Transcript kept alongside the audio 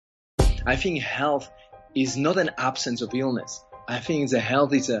I think health is not an absence of illness. I think the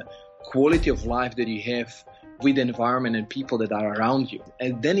health is a quality of life that you have with the environment and people that are around you.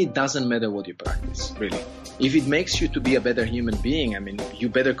 And then it doesn't matter what you practice, really. If it makes you to be a better human being, I mean, you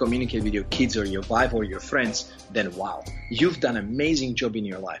better communicate with your kids or your wife or your friends, then wow, you've done an amazing job in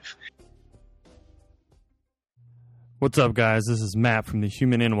your life. What's up, guys? This is Matt from the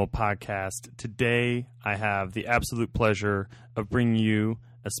Human Animal Podcast. Today, I have the absolute pleasure of bringing you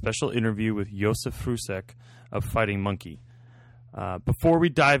a special interview with Jozef Frucek of Fighting Monkey. Before we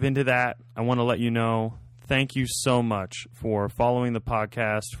dive into that, I want to let you know, thank you so much for following the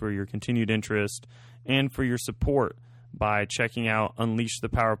podcast, for your continued interest, and for your support by checking out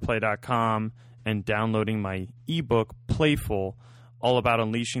unleashthepowerplay.com and downloading my ebook, Playful, all about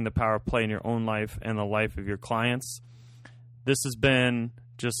unleashing the power of play in your own life and the life of your clients. This has been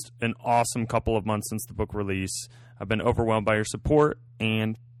just an awesome couple of months since the book release. I've been overwhelmed by your support,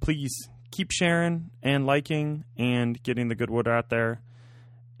 and please keep sharing and liking and getting the good word out there.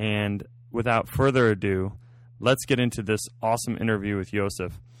 And without further ado, let's get into this awesome interview with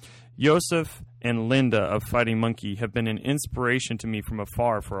Jozef. Jozef and Linda of Fighting Monkey have been an inspiration to me from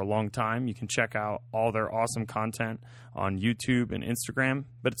afar for a long time. You can check out all their awesome content on YouTube and Instagram,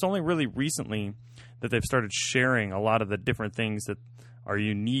 but it's only really recently that they've started sharing a lot of the different things that are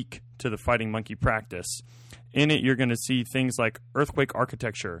unique to the Fighting Monkey practice. In it, you're going to see things like earthquake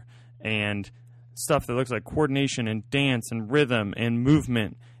architecture and stuff that looks like coordination and dance and rhythm and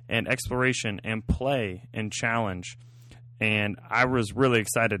movement and exploration and play and challenge. And I was really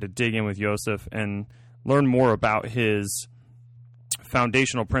excited to dig in with Jozef and learn more about his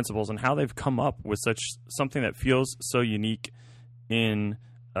foundational principles and how they've come up with something that feels so unique in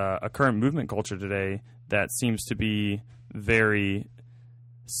a current movement culture today that seems to be very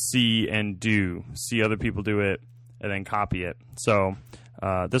see other people do it and then copy it. So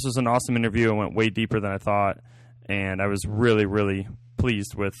this was an awesome interview. It went way deeper than I thought, and I was really, really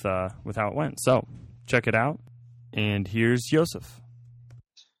pleased with how it went. So check it out. And here's Jozef.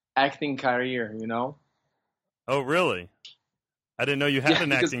 Acting career, you know? Oh, really? I didn't know you had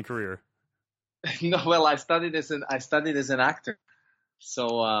an acting career. No, well, I studied as an actor,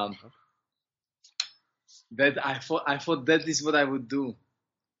 so that I thought that is what I would do.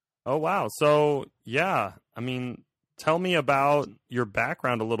 Oh, wow! So yeah, I mean, tell me about your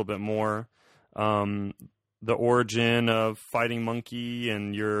background a little bit more. The origin of Fighting Monkey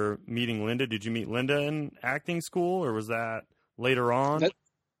and your meeting Linda. Did you meet Linda in acting school, or was that later on? That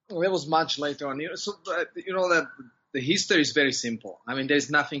was much later on. So the history is very simple. I mean, there's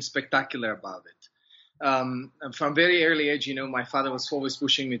nothing spectacular about it. From very early age, my father was always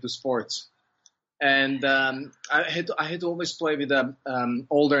pushing me to sports, and I had to always play with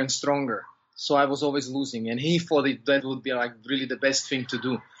older and stronger. So I was always losing, and he thought that would be like really the best thing to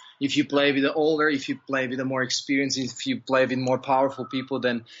do. If you play with the older, if you play with the more experienced, if you play with more powerful people,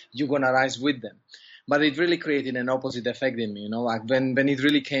 then you're going to rise with them. But it really created an opposite effect in me, like when it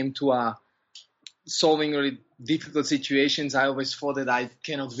really came to solving really difficult situations, I always thought that I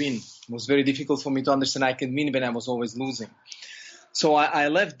cannot win. It was very difficult for me to understand I can win when I was always losing. So I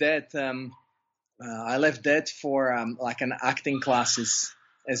left that. I left that for like an acting classes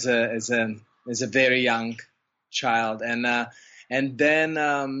as a very young child, and then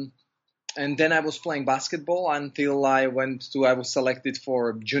I was playing basketball until I was selected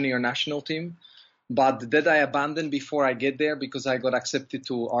for junior national team. But that I abandoned before I get there because I got accepted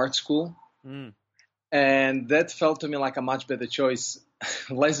to art school. Mm. And that felt to me like a much better choice.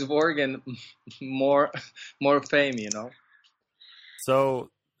 Less work and more fame, So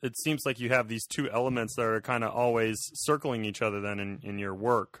it seems like you have these two elements that are kind of always circling each other then in your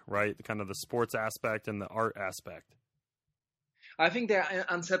work, right? Kind of the sports aspect and the art aspect. I think they're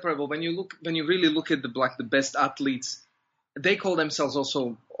inseparable. When you really look at the best athletes, they call themselves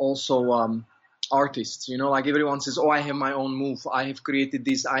also artists. Like everyone says, "Oh, I have my own move. I have created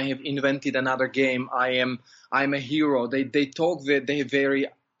this. I have invented another game. I'm a hero." They talk. They have very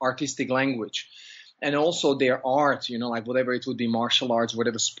artistic language, and also their art. Like whatever it would be, martial arts,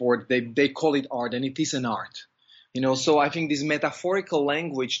 whatever sport, they call it art, and it is an art. So I think this metaphorical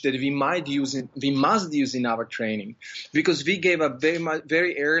language that we must use in our training, because we gave a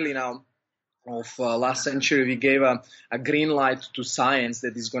very early now of last century, we gave a green light to science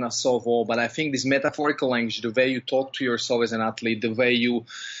that is going to solve all. But I think this metaphorical language, the way you talk to yourself as an athlete, the way you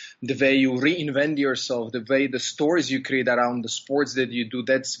reinvent yourself, the stories you create around the sports that you do,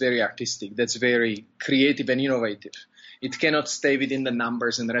 that's very artistic. That's very creative and innovative. It cannot stay within the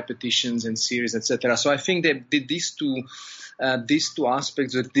numbers and repetitions and series, etc. So I think that these two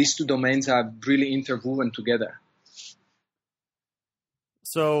aspects, these two domains are really interwoven together.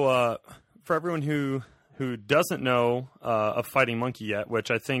 So for everyone who doesn't know of Fighting Monkey yet, which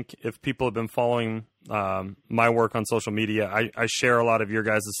I think if people have been following my work on social media, I share a lot of your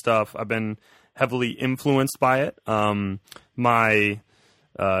guys' stuff. I've been heavily influenced by it. I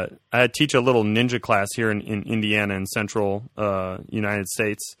teach a little ninja class here in Indiana in central United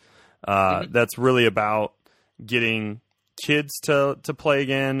States. That's really about getting kids to play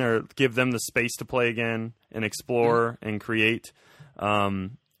again, or give them the space to play again and explore and create.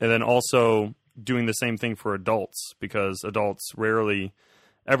 And then also doing the same thing for adults, because adults rarely,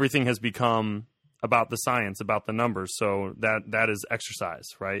 everything has become about the science, about the numbers. So that is exercise,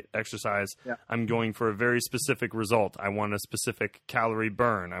 right? Exercise. Yeah. I'm going for a very specific result. I want a specific calorie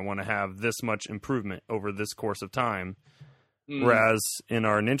burn. I want to have this much improvement over this course of time. Whereas in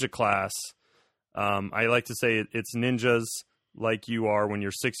our ninja class, I like to say it's ninjas like you are when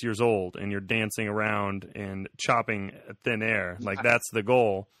you're 6 years old and you're dancing around and chopping thin air. Like, that's the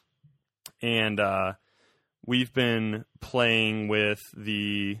goal. And we've been playing with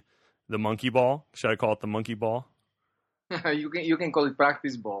the monkey ball. Should I call it the monkey ball? You can call it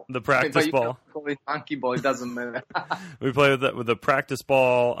practice ball. The practice ball. You can call it monkey ball. It doesn't matter. We play with the practice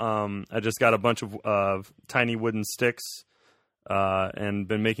ball. I just got a bunch of tiny wooden sticks and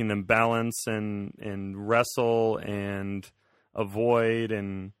been making them balance and wrestle and avoid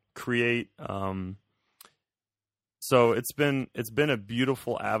and create. So it's been a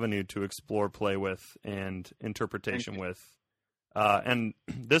beautiful avenue to explore, play with, and interpretation with. And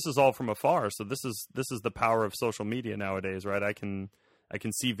this is all from afar. So this is the power of social media nowadays, right? I can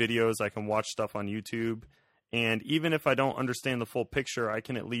see videos, I can watch stuff on YouTube, and even if I don't understand the full picture, I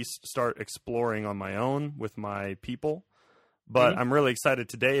can at least start exploring on my own with my people. But I'm really excited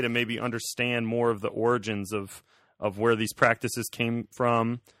today to maybe understand more of the origins of where these practices came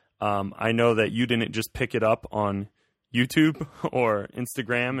from. I know that you didn't just pick it up on YouTube or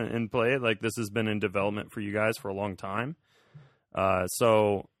Instagram and play it. Like, this has been in development for you guys for a long time.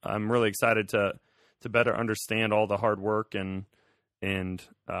 So I'm really excited to better understand all the hard work and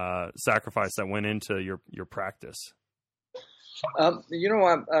sacrifice that went into your practice. I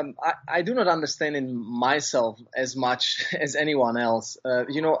do not understand in myself as much as anyone else.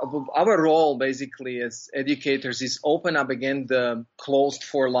 Our role basically as educators is open up again the closed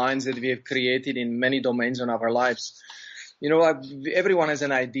four lines that we have created in many domains in our lives. Everyone has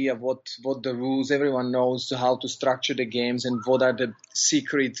an idea of what the rules, everyone knows how to structure the games and what are the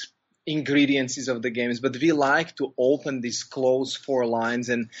secret ingredients of the games. But we like to open these closed four lines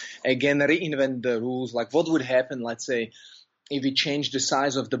and again reinvent the rules. Like, what would happen, let's say, if we change the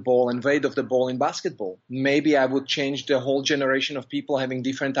size of the ball and weight of the ball in basketball? Maybe I would change the whole generation of people having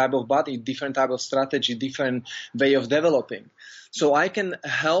different type of body, different type of strategy, different way of developing. So I can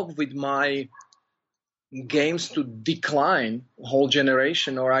help with my games to decline whole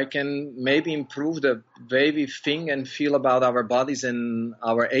generation, or I can maybe improve the way we think and feel about our bodies and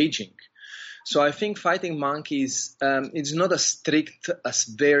our aging. So I think Fighting Monkeys, it's not a strict,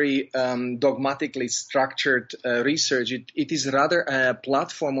 very dogmatically structured research. It is rather a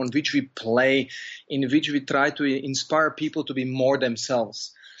platform on which we play, in which we try to inspire people to be more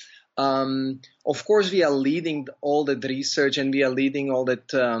themselves. Of course, we are leading all that research and we are leading all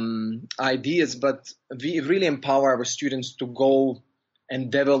that ideas, but we really empower our students to go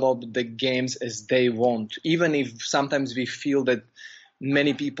and develop the games as they want, even if sometimes we feel that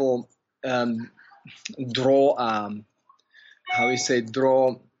many people draw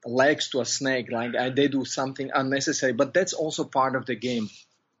legs to a snake, like they do something unnecessary, but that's also part of the game.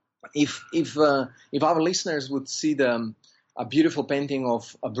 If our listeners would see a beautiful painting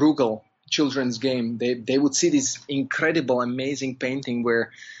of a Bruegel children's game, they would see this incredible, amazing painting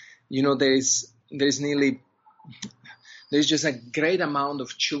where, there's just a great amount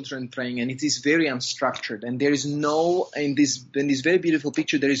of children playing, and it is very unstructured. And there is in this very beautiful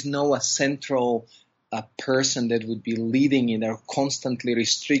picture, there is no central person that would be leading it or constantly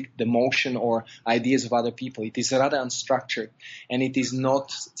restrict the motion or ideas of other people. It is rather unstructured, and it is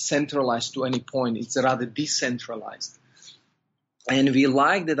not centralized to any point. It's rather decentralized. And we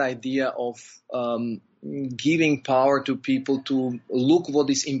like that idea of giving power to people to look what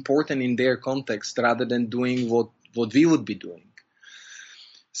is important in their context rather than doing what we would be doing.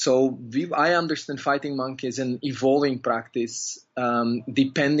 So I understand Fighting Monkey as an evolving practice,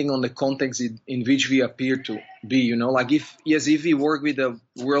 depending on the context in which we appear to be. Like if we work with a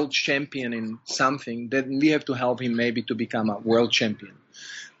world champion in something, then we have to help him maybe to become a world champion.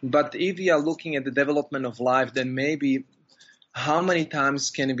 But if we are looking at the development of life, then maybe how many times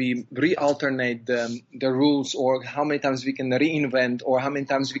can we re-alternate the rules, or how many times we can reinvent, or how many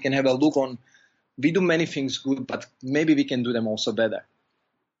times we can have a look on. We do many things good, but maybe we can do them also better.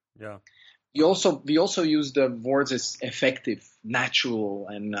 Yeah. We also use the words as effective, natural,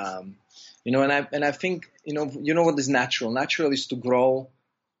 and and I think what is natural. Natural is to grow,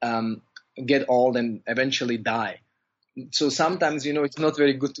 get old, and eventually die. So sometimes it's not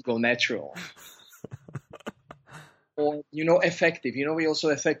very good to go natural. Or effective. We also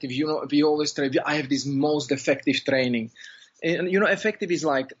effective. We always try. I have this most effective training, and effective is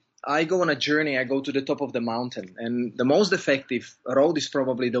like I go on a journey. I go to the top of the mountain, and the most effective road is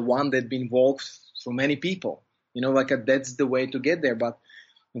probably the one that's been walked through many people. That's the way to get there. But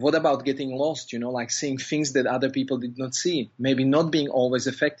what about getting lost? Like seeing things that other people did not see. Maybe not being always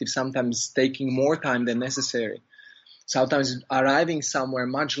effective. Sometimes taking more time than necessary. Sometimes arriving somewhere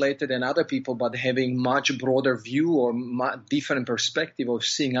much later than other people, but having much broader view or different perspective of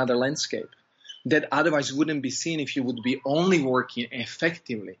seeing other landscape that otherwise wouldn't be seen if you would be only working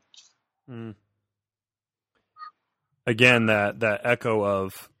effectively. Mm. Again, that echo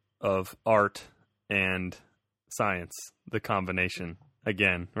of art and science, the combination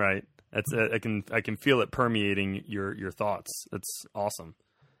again, right? I can feel it permeating your thoughts. It's awesome.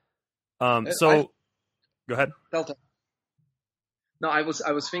 Go ahead. Delta. No, I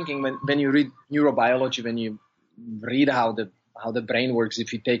was thinking when you read neurobiology, when you read how the brain works,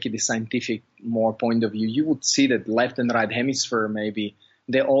 if you take it a scientific more point of view, you would see that left and right hemisphere maybe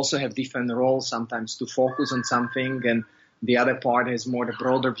they also have different roles sometimes to focus on something, and the other part has more the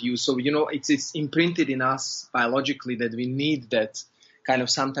broader view. So it's imprinted in us biologically that we need that kind of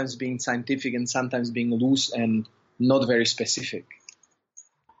sometimes being scientific and sometimes being loose and not very specific.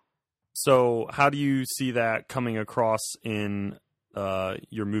 So how do you see that coming across in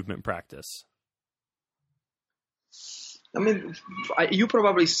your movement practice? I mean, you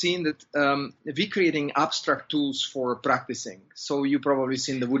probably seen that we're creating abstract tools for practicing. So you probably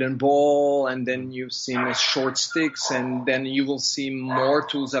seen the wooden ball, and then you've seen the short sticks, and then you will see more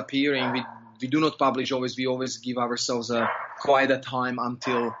tools appearing. We do not publish always. We always give ourselves quite a time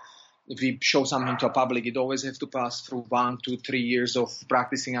until we show something to a public. It always has to pass through 1, 2, 3 years of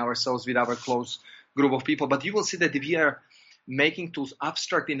practicing ourselves with our close group of people. But you will see that we are making tools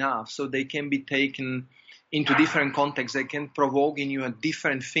abstract enough so they can be taken into different contexts. They can provoke in you a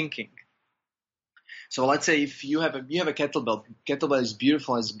different thinking. So let's say if you have a kettlebell. Kettlebell is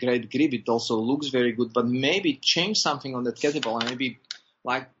beautiful, has great grip. It also looks very good. But maybe change something on that kettlebell and maybe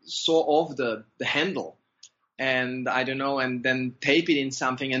like saw off the handle, and I don't know, and then tape it in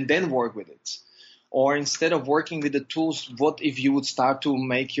something and then work with it. Or instead of working with the tools, what if you would start to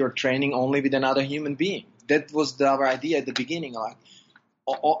make your training only with another human being? That was our idea at the beginning. Like,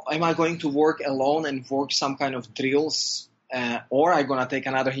 am I going to work alone and work some kind of drills, or I'm going to take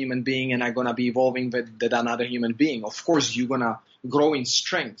another human being and I'm going to be evolving with another human being? Of course, you're going to grow in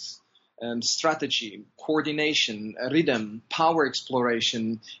strength, strategy, coordination, rhythm, power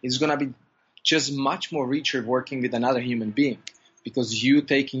exploration. It's going to be just much more richer working with another human being because you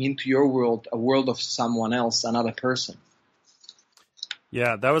taking into your world a world of someone else, another person.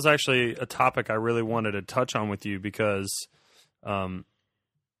 Yeah, that was actually a topic I really wanted to touch on with you because, I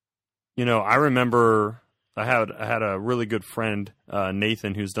remember I had a really good friend,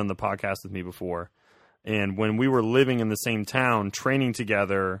 Nathan, who's done the podcast with me before. And when we were living in the same town, training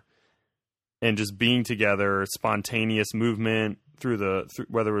together and just being together, spontaneous movement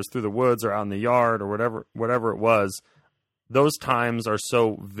whether it was through the woods or out in the yard or whatever it was, those times are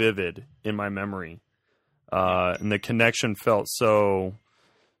so vivid in my memory. And the connection felt so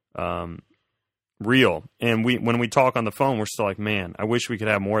real. And when we talk on the phone, we're still like, man, I wish we could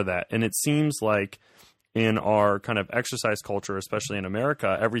have more of that. And it seems like in our kind of exercise culture, especially in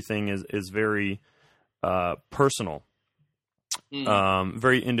America, everything is very personal,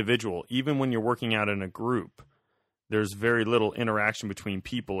 very individual. Even when you're working out in a group, there's very little interaction between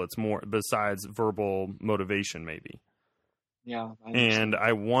people. It's more besides verbal motivation, maybe. Yeah. And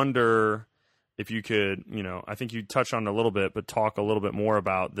I wonder if you could, I think you touched on it a little bit, but talk a little bit more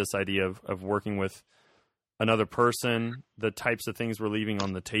about this idea of working with another person, the types of things we're leaving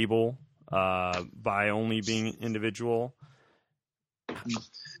on the table by only being individual.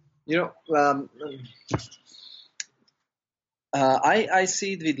 I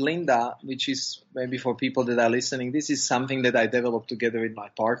see it with Linda, which is maybe for people that are listening, this is something that I developed together with my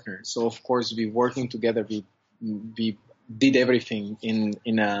partner. So of course we working together, we did everything in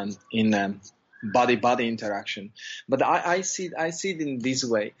body interaction. But I see it in this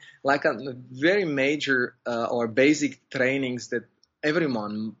way, like a very major or basic trainings that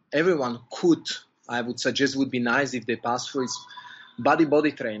everyone could, I would suggest would be nice if they pass through is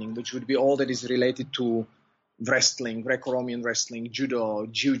body training, which would be all that is related to wrestling, Greco-Roman wrestling, judo,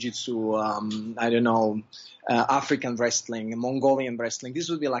 jiu-jitsu, African wrestling, Mongolian wrestling. This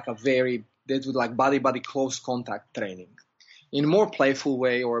would be like body close contact training. In a more playful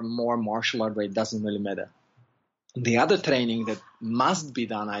way or more martial art way, it doesn't really matter. The other training that must be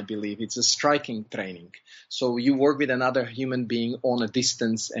done, I believe, it's a striking training. So you work with another human being on a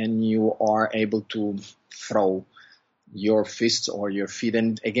distance and you are able to throw your fists or your feet.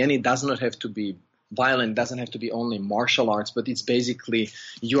 And again, it does not have to be violent, doesn't have to be only martial arts, but it's basically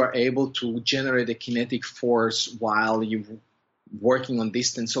you are able to generate a kinetic force while you're working on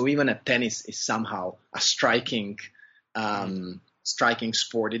distance. So even a tennis is somehow a striking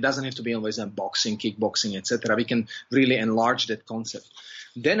sport. It doesn't have to be always a boxing, kickboxing, etc. We can really enlarge that concept.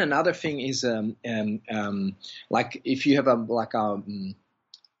 Then another thing is like if you have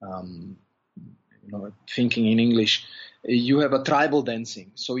thinking in English, you have a tribal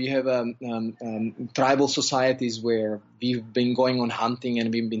dancing. So you have tribal societies where we've been going on hunting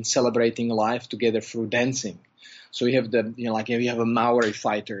and we've been celebrating life together through dancing. So you have you have a Maori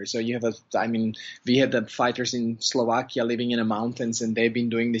fighter. So you have we had the fighters in Slovakia living in the mountains, and they've been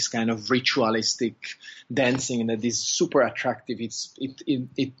doing this kind of ritualistic dancing, and that is super attractive.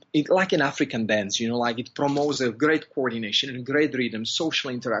 It like an African dance, it promotes a great coordination and great rhythm, social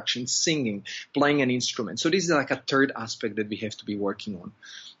interaction, singing, playing an instrument. So this is like a third aspect that we have to be working on.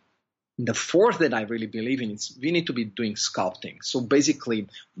 The fourth that I really believe in is we need to be doing sculpting. So basically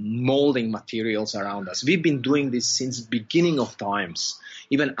molding materials around us. We've been doing this since the beginning of times.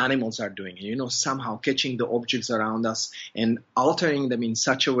 Even animals are doing it, somehow catching the objects around us and altering them in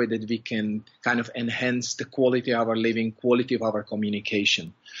such a way that we can kind of enhance the quality of our living, quality of our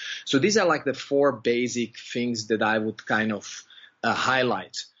communication. So these are like the four basic things that I would kind of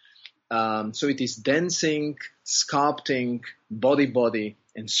highlight. So it is dancing, sculpting, body,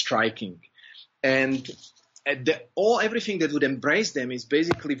 and striking. And everything that would embrace them is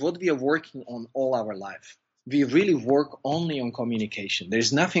basically what we are working on all our life. We really work only on communication.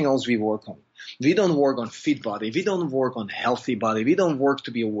 There's nothing else we work on. We don't work on fit body. We don't work on healthy body. We don't work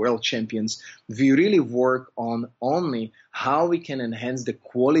to be world champions. We really work on only how we can enhance the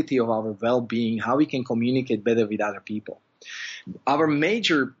quality of our well-being, how we can communicate better with other people. Our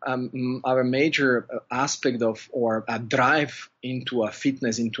major aspect of or a drive into a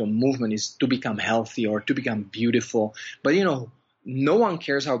fitness, into a movement is to become healthy or to become beautiful. But no one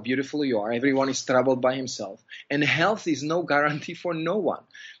cares how beautiful you are. Everyone is troubled by himself. And health is no guarantee for no one.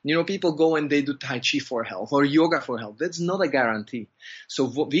 People go and they do Tai Chi for health or yoga for health. That's not a guarantee. So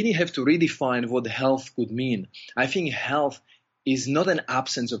we have to redefine what health could mean. I think health is not an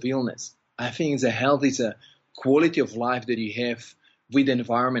absence of illness. I think health is a quality of life that you have with the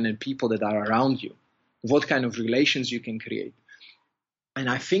environment and people that are around you, what kind of relations you can create. And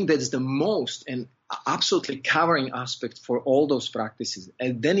I think that's the most and absolutely covering aspect for all those practices.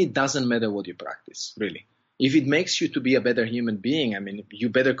 And then it doesn't matter what you practice, really. If it makes you to be a better human being, you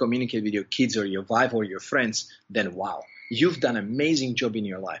better communicate with your kids or your wife or your friends, then wow, you've done an amazing job in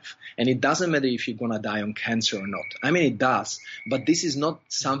your life. And it doesn't matter if you're going to die on cancer or not. It does, but this is not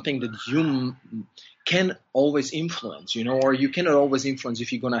something that you can always influence, or you cannot always influence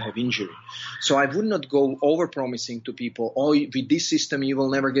if you're going to have injury. So I would not go over-promising to people, with this system you will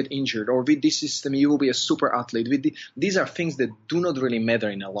never get injured, or with this system you will be a super athlete. These are things that do not really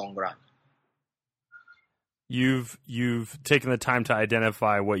matter in the long run. You've taken the time to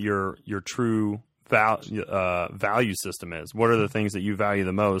identify what your true value system is. What are the things that you value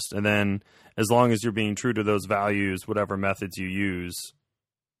the most? And then as long as you're being true to those values, whatever methods you use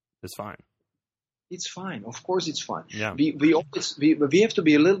is fine. It's fine. Of course it's fine. Yeah. We have to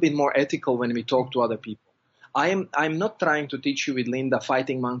be a little bit more ethical when we talk to other people. I'm not trying to teach you with Linda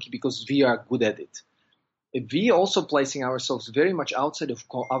fighting monkey because we are good at it. We also placing ourselves very much outside of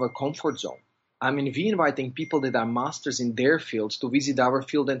our comfort zone. We inviting people that are masters in their fields to visit our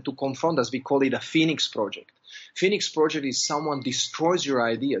field and to confront us. We call it a Phoenix Project. Phoenix Project is someone destroys your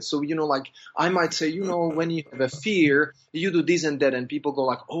ideas. So, I might say, when you have a fear, you do this and that, and people go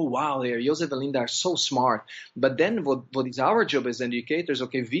like, oh, wow, Jozef and Linda are so smart. But then what is our job as educators?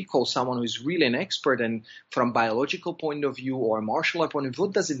 Okay, we call someone who is really an expert, and from biological point of view or martial art point of view,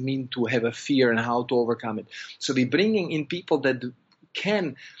 what does it mean to have a fear and how to overcome it? So we're bringing in people that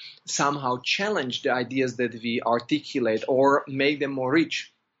can somehow challenge the ideas that we articulate or make them more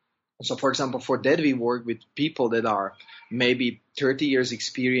rich. So, for example, for that, we work with people that are maybe 30 years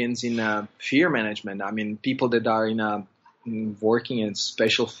experience in fear management. People that are working in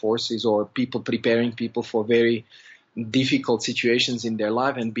special forces or people preparing people for very difficult situations in their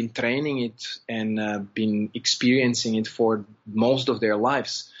life and been training it and been experiencing it for most of their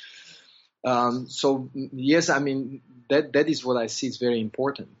lives. So yes, I mean that is what I see is very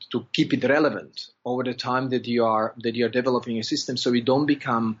important to keep it relevant over the time that you are developing a system, so you don't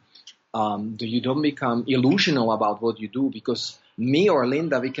become illusional about what you do, because me or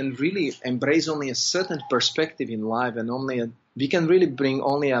Linda, we can really embrace only a certain perspective in life, and we can really bring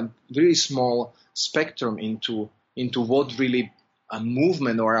only a very small spectrum into what really a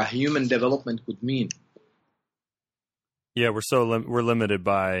movement or a human development could mean. Yeah, we're limited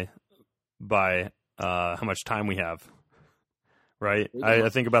by how much time we have, right? I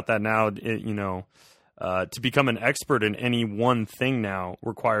think about that now. To become an expert in any one thing now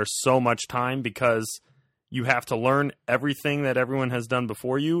requires so much time, because you have to learn everything that everyone has done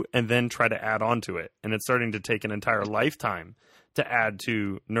before you and then try to add on to it. And it's starting to take an entire lifetime to add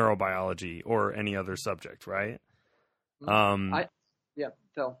to neurobiology or any other subject, right?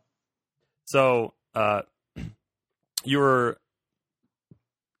 Tell. So you were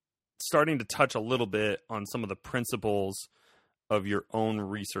starting to touch a little bit on some of the principles of your own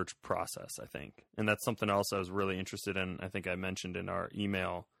research process, I think. And that's something else I was really interested in. I think I mentioned in our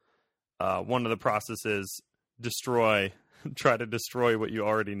email. One of the processes, try to destroy what you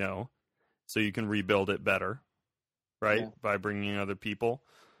already know so you can rebuild it better, right? Yeah. By bringing in other people.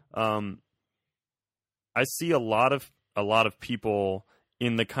 I see a lot of people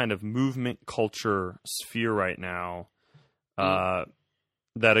in the kind of movement culture sphere right now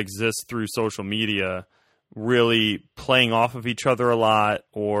that exists through social media, really playing off of each other a lot,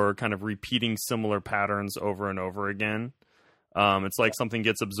 or kind of repeating similar patterns over and over again. It's like something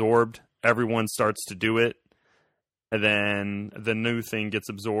gets absorbed, everyone starts to do it, and then the new thing gets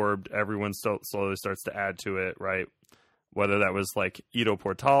absorbed, everyone slowly starts to add to it, right? Whether that was like Ido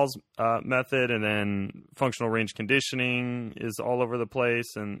Portal's method, and then functional range conditioning is all over the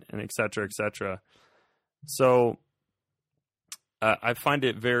place, and et cetera, et cetera. So I find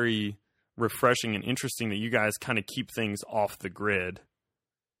it very refreshing and interesting that you guys kind of keep things off the grid.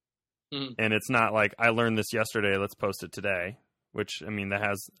 Mm-hmm. And it's not like, I learned this yesterday, let's post it today, which,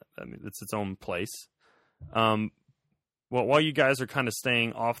 it's its own place. Well, while you guys are kind of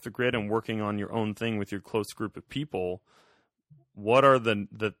staying off the grid and working on your own thing with your close group of people, what are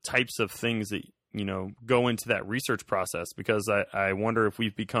the types of things that, go into that research process? Because I wonder if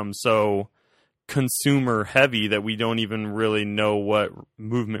we've become so consumer heavy that we don't even really know what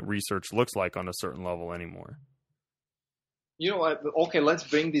movement research looks like on a certain level anymore. Okay, let's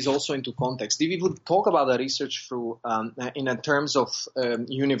bring this also into context. If we would talk about the research through in terms of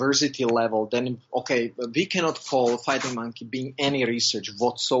university level, then we cannot call Fighting Monkey being any research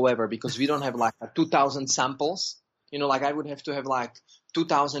whatsoever, because we don't have like 2,000 samples. I would have to have like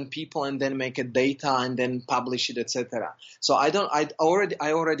 2,000 people and then make a data and then publish it, etc. So I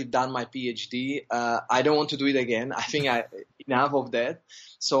already done my PhD. I don't want to do it again. I think enough of that.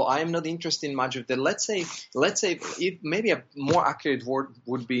 So I am not interested in much of that. Let's say if maybe a more accurate word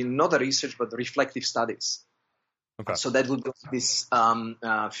would be not a research but reflective studies. Okay. So that would be this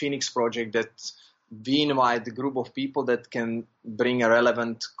Phoenix project that we invite a group of people that can bring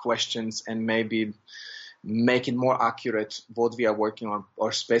relevant questions and maybe make it more accurate what we are working on,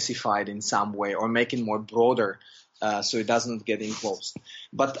 or specified in some way, or make it more broader so it doesn't get enclosed.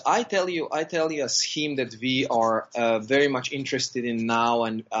 But I tell you a scheme that we are very much interested in now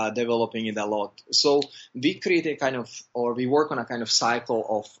and developing it a lot. So we create we work on a kind of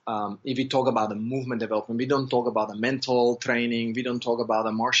cycle of, if we talk about the movement development, we don't talk about the mental training, we don't talk about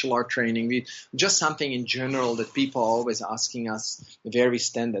the martial art training, just something in general that people are always asking us where we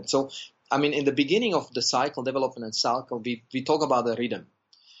stand at. So in the beginning of the development cycle, we talk about the rhythm.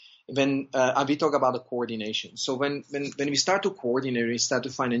 When we talk about the coordination. So when we start to coordinate, we start to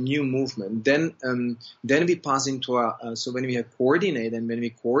find a new movement. Then we pass into so when we have coordinate, and when we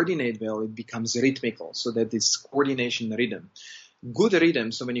coordinate well, it becomes rhythmical. So that is coordination rhythm. Good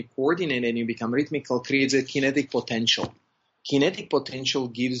rhythm. So when you coordinate and you become rhythmical, creates a kinetic potential. Kinetic potential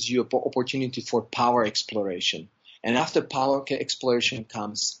gives you an opportunity for power exploration. And after power exploration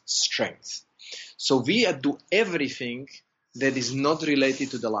comes strength. So we do everything that is not related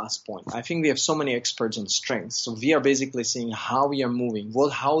to the last point. I think we have so many experts on strength. So we are basically seeing how we are moving.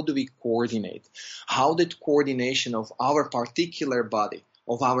 How do we coordinate? How that coordination of our particular body,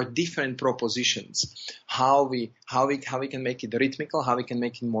 of our different propositions, how we can make it rhythmical, how we can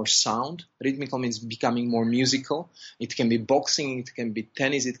make it more sound. Rhythmical means becoming more musical. It can be boxing, it can be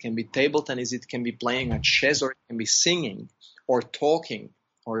tennis, it can be table tennis, it can be playing a chess, or it can be singing or talking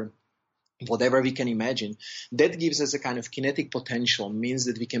or whatever we can imagine. That gives us a kind of kinetic potential, means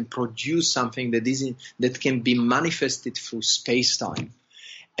that we can produce something that can be manifested through space-time.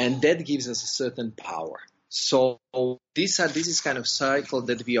 And that gives us a certain power. So this is kind of cycle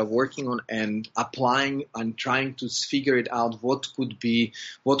that we are working on and applying and trying to figure it out. What could be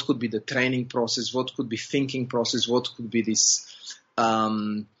the training process? What could be thinking process? What could be this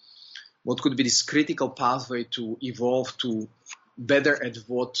critical pathway to evolve to better at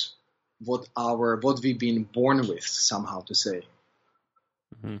what we've been born with, somehow to say.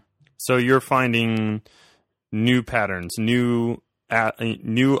 Mm-hmm. So you're finding new patterns, new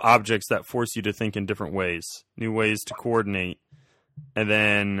objects that force you to think in different ways, new ways to coordinate, and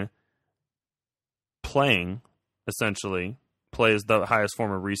then playing, essentially. Play is the highest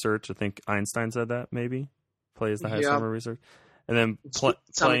form of research. I think Einstein said that, maybe. Play is the highest form of research. And then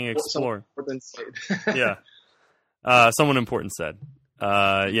playing explore. Yeah. Someone important said.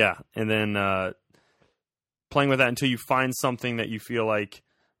 Yeah. And then playing with that until you find something that you feel like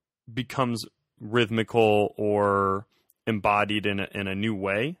becomes rhythmical or embodied in a new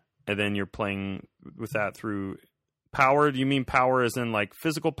way, and then you're playing with that through power. Do you mean power as in like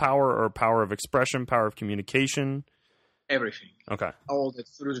physical power, or power of expression, power of communication? Everything. Okay. All that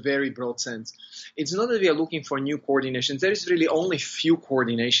through a very broad sense. It's not that we are looking for new coordinations. There is really only few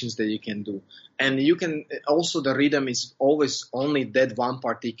coordinations that you can do. And you can also, the rhythm is always only that one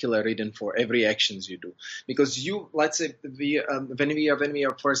particular rhythm for every actions you do. Because let's say when we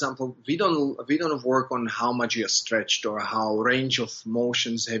are, for example, we don't work on how much you are stretched or how range of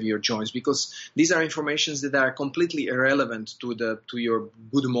motions have your joints, because these are informations that are completely irrelevant to your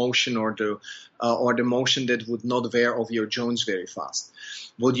good motion or the motion that would not wear off your joints very fast.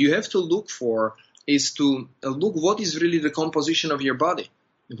 What you have to look for is to look what is really the composition of your body.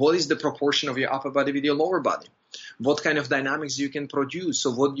 What is the proportion of your upper body with your lower body? What kind of dynamics you can produce?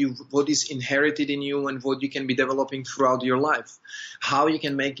 So what is inherited in you and what you can be developing throughout your life? How you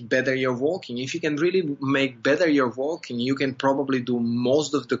can make better your walking. If you can really make better your walking, you can probably do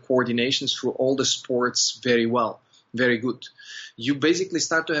most of the coordinations through all the sports very well. Very good. You basically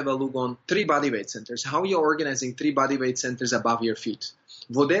start to have a look on 3 bodyweight centers. How you're organizing 3 bodyweight centers above your feet.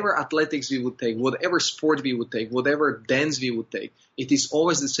 Whatever athletics we would take, whatever sport we would take, whatever dance we would take, it is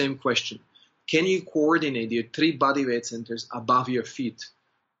always the same question. Can you coordinate your 3 bodyweight centers above your feet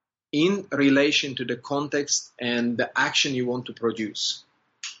in relation to the context and the action you want to produce?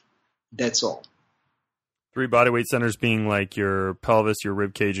 That's all. 3 bodyweight centers being like your pelvis, your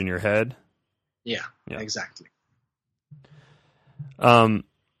rib cage, and your head? Yeah. Exactly.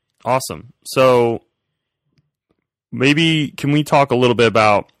 Awesome. So maybe can we talk a little bit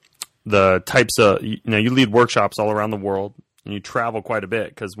about the types of, you lead workshops all around the world and you travel quite a bit,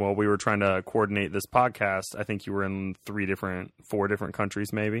 because while we were trying to coordinate this podcast, I think you were in 4 different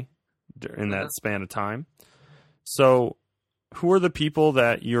countries maybe in that span of time. So who are the people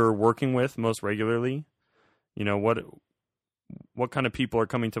that you're working with most regularly? What kind of people are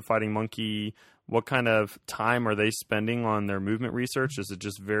coming to Fighting Monkey? What kind of time are they spending on their movement research? Is it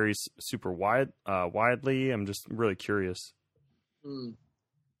just very super widely? I'm just really curious.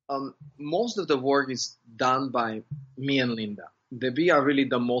 Most of the work is done by me and Linda. We are really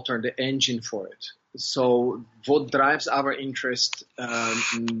the motor, the engine for it. So what drives our interest,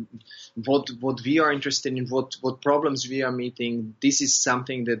 what we are interested in, what problems we are meeting, this is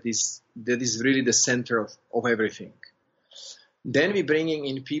something that is really the center of everything. Then we're bringing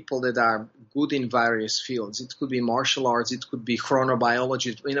in people that are good in various fields. It could be martial arts. It could be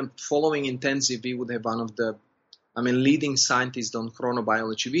chronobiology. In a following intensive, we would have one of the leading scientists on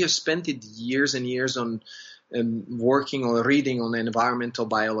chronobiology. We have spent years and years on working or reading on environmental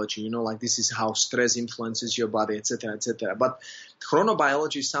biology, like this is how stress influences your body, etc., etc. But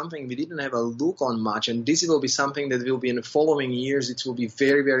chronobiology is something we didn't have a look on much, and this will be something that will be in the following years. It will be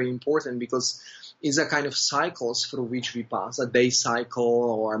very, very important, because it's a kind of cycles through which we pass, a day cycle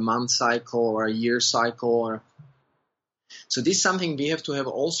or a month cycle or a year cycle. So this is something we have to have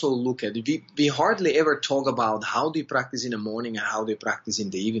also look at. We hardly ever talk about how do you practice in the morning and how do you practice in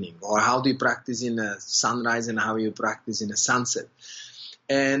the evening, or how do you practice in a sunrise and how you practice in a sunset.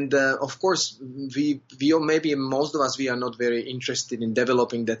 And of course, we maybe most of us, we are not very interested in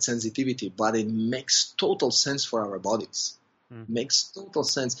developing that sensitivity, but it makes total sense for our bodies. Makes total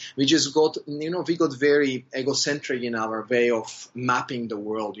sense. We just got, we got very egocentric in our way of mapping the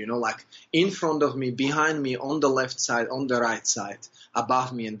world, like in front of me, behind me, on the left side, on the right side,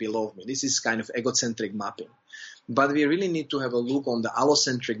 above me and below me. This is kind of egocentric mapping. But we really need to have a look on the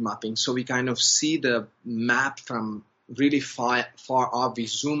allocentric mapping, so we kind of see the map from really far up. We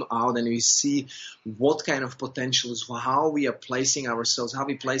zoom out and we see what kind of potentials, how we are placing ourselves, how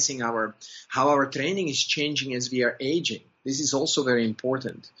our training is changing as we are aging. This is also very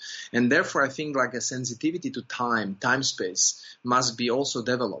important. And therefore, I think like a sensitivity to time space must be also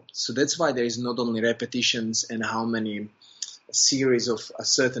developed. So that's why there is not only repetitions and how many series of a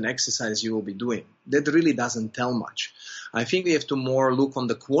certain exercise you will be doing. That really doesn't tell much. I think we have to more look on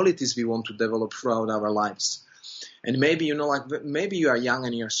the qualities we want to develop throughout our lives. And maybe, maybe you are young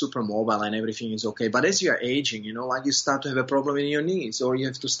and you're super mobile and everything is okay. But as you are aging, you start to have a problem in your knees, or you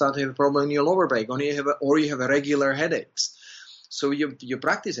have to start to have a problem in your lower back, or you have a regular headaches. So your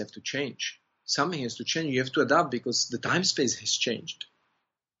practice have to change. Something has to change. You have to adapt because the time space has changed.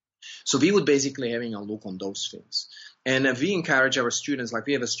 So we would basically having a look on those things. And we encourage our students, like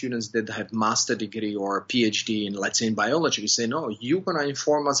we have students that have master degree or PhD in, let's say, in biology. We say, no, you're going to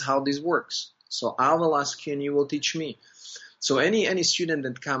inform us how this works. So I will ask you and you will teach me. So any student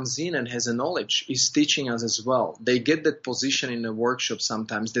that comes in and has a knowledge is teaching us as well. They get that position in a workshop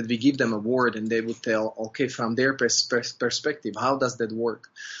sometimes that we give them a word and they would tell, okay, from their perspective, how does that work?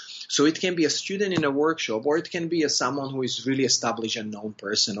 So it can be a student in a workshop, or it can be someone who is really established and known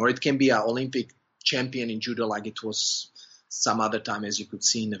person, or it can be an Olympic champion in judo like it was some other time, as you could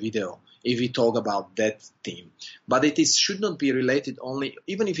see in the video, if we talk about that theme. But should not be related only,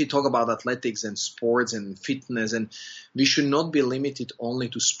 even if we talk about athletics and sports and fitness, and we should not be limited only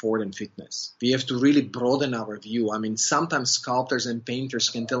to sport and fitness. We have to really broaden our view. I mean, sometimes sculptors and painters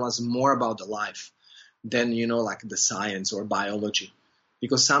can tell us more about the life than, like the science or biology.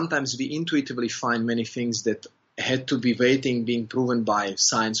 Because sometimes we intuitively find many things that had to be being proven by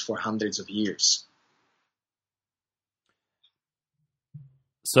science for hundreds of years.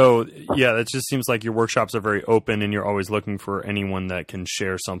 So, yeah, it just seems like your workshops are very open and you're always looking for anyone that can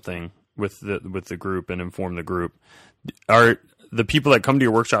share something with the group and inform the group. Are the people that come to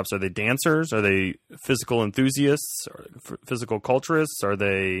your workshops, are they dancers? Are they physical enthusiasts? Or physical culturists? Are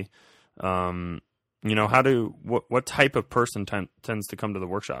they, what type of person tends to come to the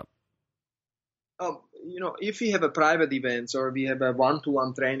workshop? If we have a private events or we have a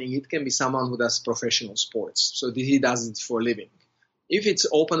one-to-one training, it can be someone who does professional sports. So he does it for a living. If it's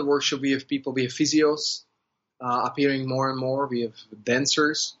open workshop, we have physios appearing more and more. We have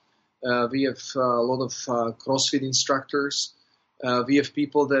dancers. We have a lot of CrossFit instructors. We have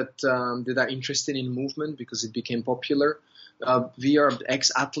people that are interested in movement because it became popular. We are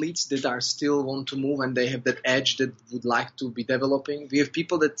ex-athletes that are still want to move and they have that edge that would like to be developing. We have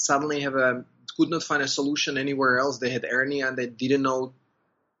people that suddenly could not find a solution anywhere else. They had hernia and they didn't know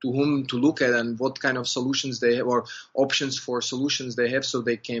to whom to look at and what kind of solutions they have or options for solutions they have. So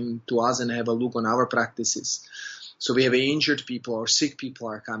they came to us and have a look on our practices. So we have injured people or sick people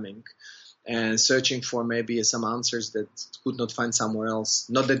are coming and searching for maybe some answers that could not find somewhere else.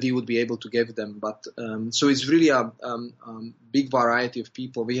 Not that we would be able to give them, but so it's really a big variety of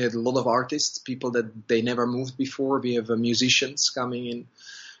people. We had a lot of artists, people that they never moved before. We have musicians coming in,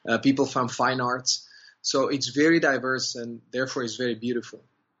 people from fine arts. So it's very diverse and therefore it's very beautiful.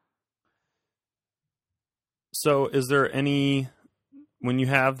 So is there when you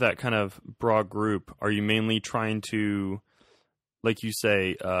have that kind of broad group, are you mainly trying to, like you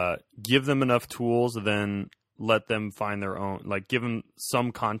say, give them enough tools, then let them find their own, like give them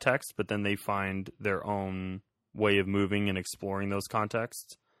some context, but then they find their own way of moving and exploring those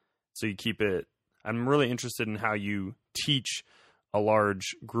contexts? So you keep it, I'm really interested in how you teach a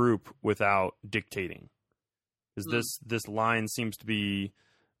large group without dictating. Is this line seems to be,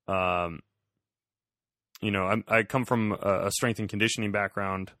 I come from a strength and conditioning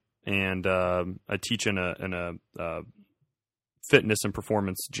background, and I teach in a fitness and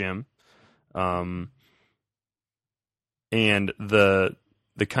performance gym, and the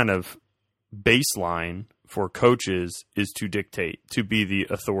kind of baseline for coaches is to dictate, to be the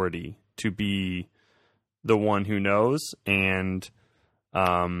authority, to be the one who knows, and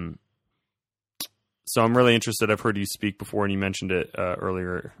so I'm really interested. I've heard you speak before, and you mentioned it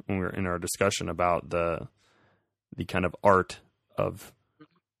earlier when we were in our discussion about the kind of art of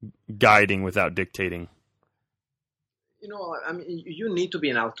guiding without dictating. You need to be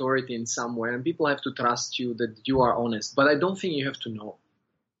an authority in somewhere, and people have to trust you that you are honest. But I don't think you have to know.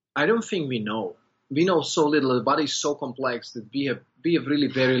 I don't think we know. We know so little. The body is so complex that we have really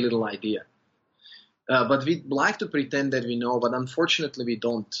very little idea. But we like to pretend that we know, but unfortunately we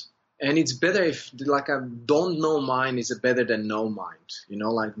don't. And it's better if, like, a don't know mind is better than no mind.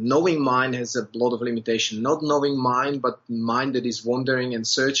 Like knowing mind has a lot of limitation. Not knowing mind, but mind that is wandering and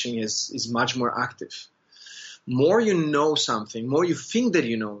searching is much more active. More you know something, more you think that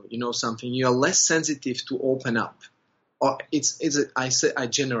you know something, you are less sensitive to open up. Or I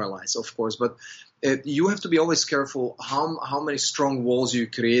generalize, of course, but you have to be always careful how many strong walls you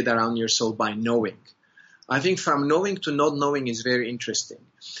create around yourself by knowing. I think from knowing to not knowing is very interesting.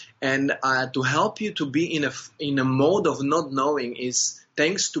 And to help you to be in a mode of not knowing is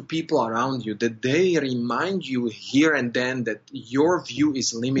thanks to people around you, that they remind you here and then that your view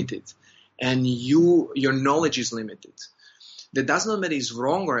is limited and your knowledge is limited. That does not mean it's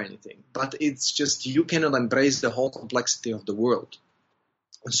wrong or anything, but it's just you cannot embrace the whole complexity of the world.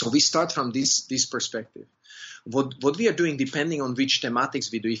 And so we start from this perspective. What we are doing, depending on which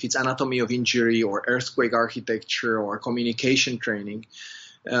thematics we do, if it's anatomy of injury or earthquake architecture or communication training,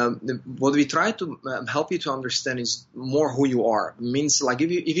 what we try to help you to understand is more who you are. Means like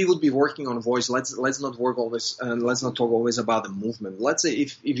if you would be working on voice, let's not talk always about the movement. Let's say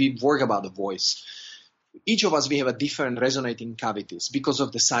if we work about the voice, each of us we have a different resonating cavities because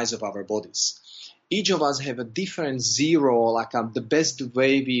of the size of our bodies. Each of us have a different zero, like the best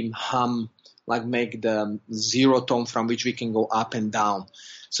way we hum, like make the zero tone from which we can go up and down.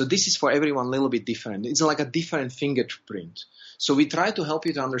 So this is for everyone a little bit different. It's like a different fingerprint. So we try to help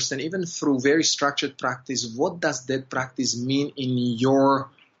you to understand, even through very structured practice, what does that practice mean in your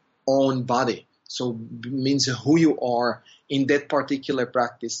own body? So it means who you are in that particular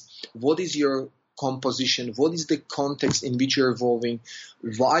practice. What is your composition? What is the context in which you're evolving?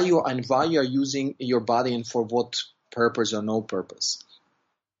 Why you are using your body and for what purpose or no purpose?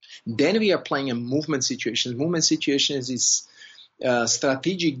 Then we are playing a movement situation. Movement situations is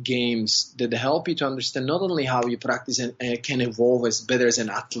strategic games that help you to understand not only how you practice and can evolve as better as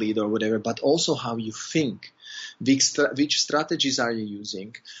an athlete or whatever, but also how you think. Which strategies are you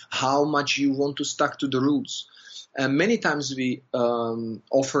using? How much you want to stick to the rules? Many times we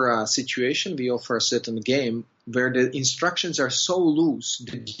offer a situation, we offer a certain game where the instructions are so loose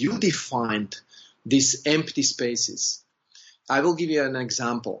that you defined these empty spaces. I will give you an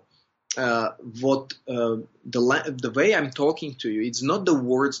example. The way I'm talking to you, it's not the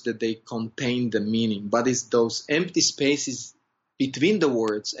words that they contain the meaning, but it's those empty spaces between the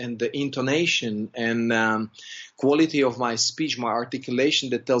words and the intonation and quality of my speech, my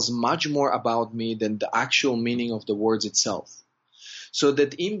articulation that tells much more about me than the actual meaning of the words itself. So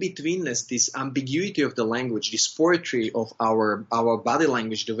that in betweenness, this ambiguity of the language, this poetry of our body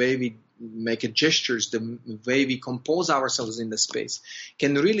language, the way we make gestures, the way we compose ourselves in the space,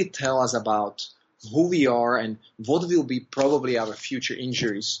 can really tell us about who we are and what will be probably our future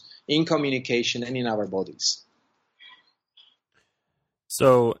injuries in communication and in our bodies.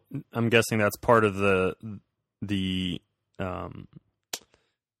 So I'm guessing that's part of the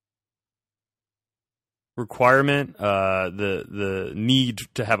requirement, the need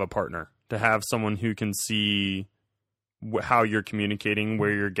to have a partner, to have someone who can see how you're communicating,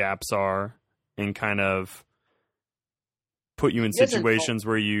 where your gaps are, and kind of put you in situations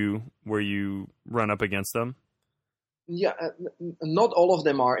where you run up against them. Yeah, not all of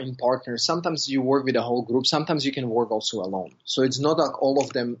them are in partners. Sometimes you work with a whole group. Sometimes you can work also alone. So it's not like all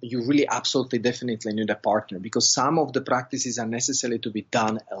of them you really absolutely definitely need a partner, because some of the practices are necessary to be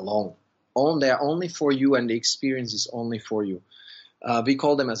done alone. They're only for you, and the experience is only for you. We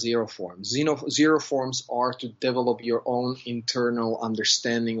call them a zero form. Zero forms are to develop your own internal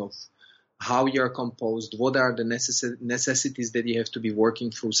understanding of how you're composed, what are the necessities that you have to be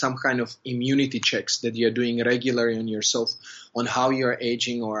working through, some kind of immunity checks that you're doing regularly on yourself on how you're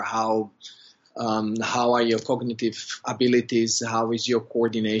aging or how are your cognitive abilities, how is your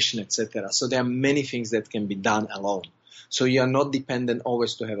coordination, etc. So there are many things that can be done alone. So you are not dependent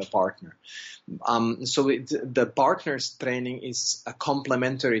always to have a partner. The partner's training is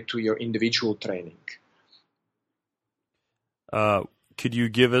complementary to your individual training. Could you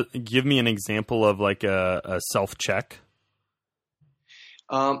give me an example of like a self-check?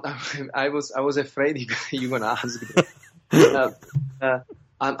 I was afraid you were going to ask that.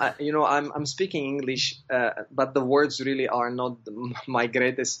 I'm speaking English, but the words really are not my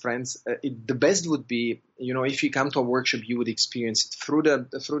greatest friends. The best would be, if you come to a workshop, you would experience it through the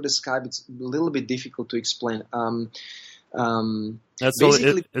Skype. It's a little bit difficult to explain.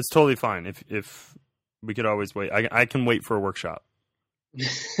 It's totally fine. If we could always wait, I can wait for a workshop.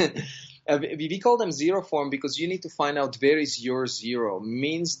 We call them zero form because you need to find out where is your zero.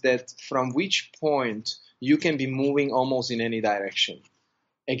 Means that from which point you can be moving almost in any direction.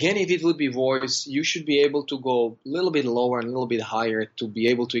 Again, if it would be voice, you should be able to go a little bit lower and a little bit higher to be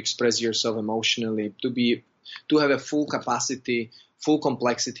able to express yourself emotionally, to have a full capacity, full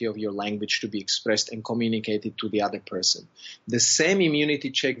complexity of your language to be expressed and communicated to the other person. The same immunity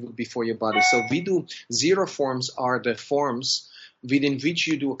check would be for your body. So we do zero forms are the forms within which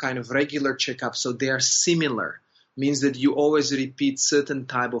you do a kind of regular checkup. So they are similar, means that you always repeat certain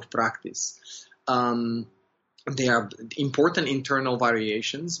type of practice. They are important internal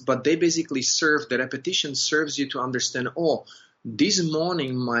variations, but they basically the repetition serves you to understand, oh, this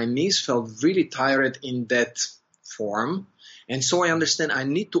morning my knees felt really tired in that form. And so I understand I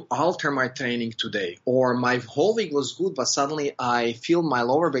need to alter my training today. Or my whole week was good, but suddenly I feel my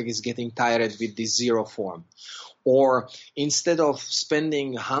lower back is getting tired with this 0 form. Or instead of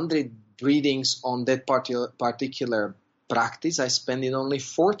spending 100 breathings on that particular practice, I spend it only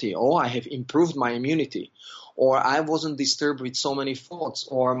 40. Oh, I have improved my immunity. Or I wasn't disturbed with so many thoughts,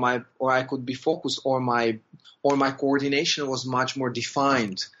 or I could be focused, or my coordination was much more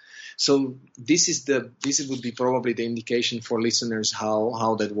defined. So this would be probably the indication for listeners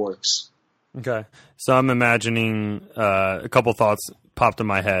how that works. Okay, so I'm imagining a couple thoughts popped in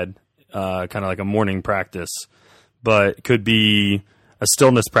my head, kind of like a morning practice, but it could be a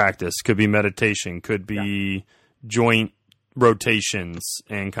stillness practice, could be meditation, could be joint rotations,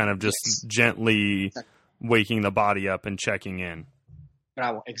 and kind of just gently waking the body up and checking in.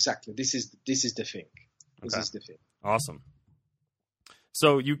 Bravo, exactly. This is the thing. This is the thing. Awesome.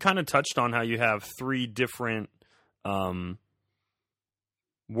 So you kind of touched on how you have 3 different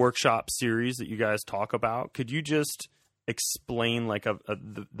workshop series that you guys talk about. Could you just explain like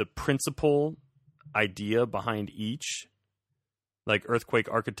the principal idea behind each? Like earthquake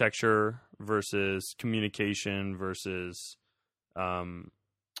architecture versus communication versus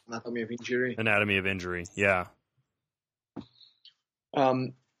Anatomy of injury. Anatomy of injury, yeah.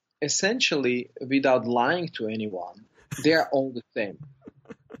 Essentially, without lying to anyone, they are all the same.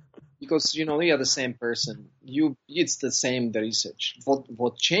 Because, we are the same person. It's the same, the research.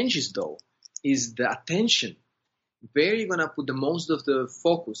 What changes, though, is the attention. Where you're going to put the most of the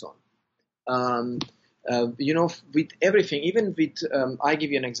focus on. With everything, even with, I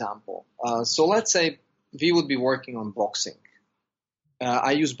give you an example. So let's say we would be working on boxing.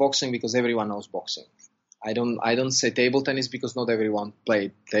 I use boxing because everyone knows boxing. I don't say table tennis because not everyone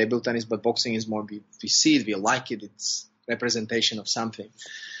played table tennis, but boxing is more, we see it, we like it, it's representation of something.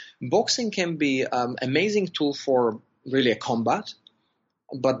 Boxing can be an amazing tool for really a combat,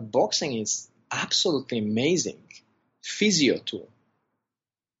 but boxing is absolutely amazing physio tool.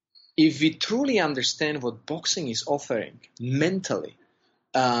 If we truly understand what boxing is offering mentally,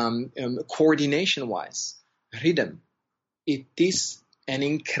 coordination-wise, rhythm, it is an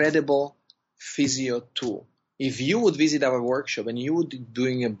incredible physio tool. If you would visit our workshop and you would be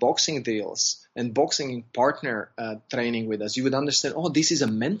doing a boxing drills and boxing partner training with us, you would understand, oh, this is a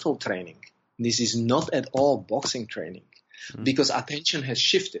mental training. This is not at all boxing training because attention has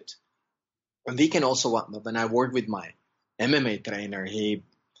shifted. And we can also, when I work with my MMA trainer, he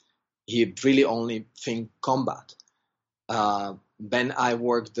really only think combat. When I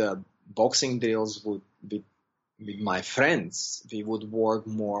work the boxing drills with my friends, we would work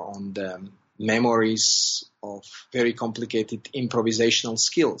more on the memories of very complicated improvisational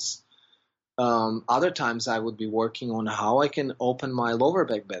skills. Other times I would be working on how I can open my lower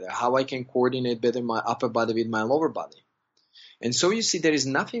back better, how I can coordinate better my upper body with my lower body. And so you see, there is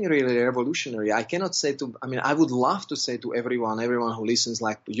nothing really revolutionary. I cannot say I would love to say to everyone who listens,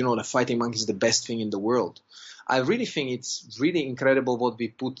 like, the fighting monkey is the best thing in the world. I really think it's really incredible what we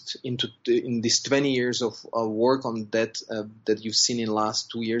put in this 20 years of work on that you've seen in the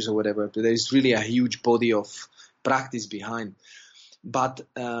last 2 years or whatever. There is really a huge body of practice behind. But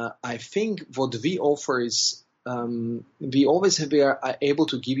I think what we offer is we are able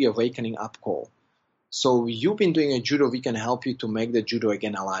to give you a wakening up call. So you've been doing a judo, we can help you to make the judo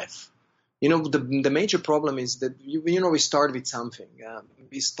again alive. The major problem is that, we start with something.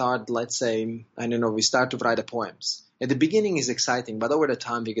 We start, let's say, we start to write the poems. At the beginning is exciting, but over the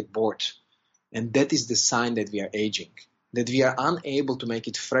time we get bored. And that is the sign that we are aging, that we are unable to make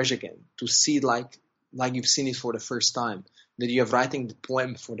it fresh again, to see it like you've seen it for the first time, that you are writing the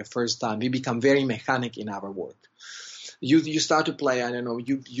poem for the first time. We become very mechanic in our work. You start to play,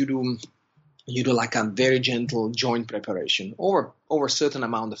 you do like a very gentle joint preparation over a certain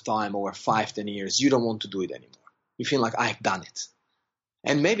amount of time, over 5-10 years. You don't want to do it anymore. You feel like, I've done it.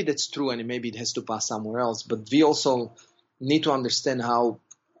 And maybe that's true, and maybe it has to pass somewhere else. But we also need to understand how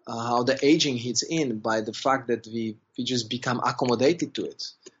the aging hits in by the fact that we just become accommodated to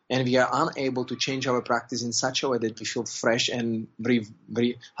it. And we are unable to change our practice in such a way that we feel fresh and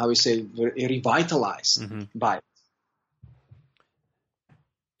revitalized by it.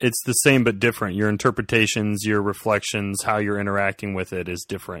 It's the same but different. Your interpretations, your reflections, how you're interacting with it is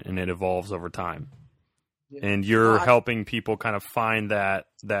different, and it evolves over time. Yeah. And you're helping people kind of find that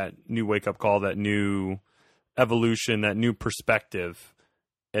new wake-up call, that new evolution, that new perspective,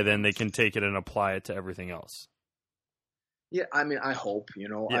 and then they can take it and apply it to everything else. Yeah, I hope, Yeah.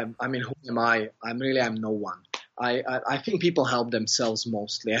 Who am I? I'm no one. I think people help themselves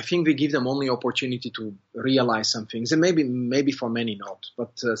mostly. I think we give them only opportunity to realize some things, and maybe for many not,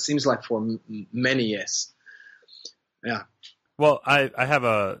 but seems like for many, yes. Yeah. Well, I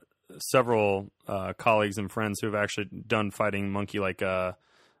have several colleagues and friends who have actually done fighting monkey, like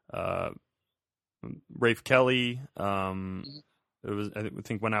Rafe Kelly. I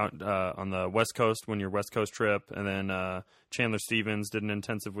think went out on the West Coast when your West Coast trip, and then Chandler Stevens did an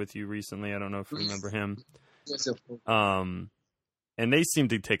intensive with you recently. I don't know if you remember him. Yes, of course. And they seem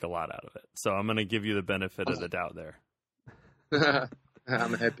to take a lot out of it. So I'm going to give you the benefit of the doubt there.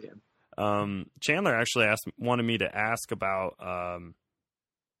 I'm happy. Chandler actually wanted me to ask about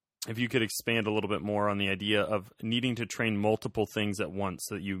if you could expand a little bit more on the idea of needing to train multiple things at once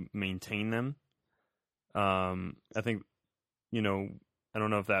so that you maintain them. I think, I don't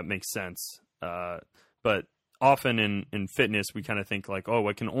know if that makes sense, but often in fitness, we kind of think like, oh,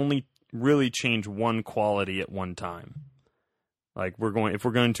 I can only really change one quality at one time. Like if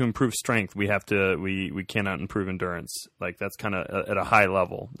we're going to improve strength, we cannot improve endurance. Like that's kind of at a high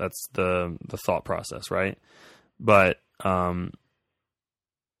level. That's the thought process, right? But could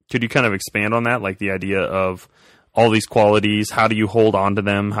you kind of expand on that? Like the idea of all these qualities, how do you hold on to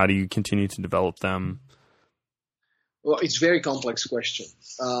them? How do you continue to develop them? Well, it's a very complex question,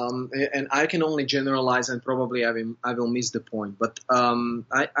 and I can only generalize, and probably I will miss the point. But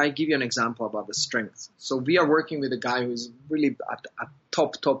I give you an example about the strength. So we are working with a guy who is really a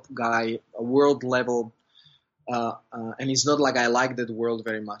top guy, a world level, and it's not like I like that world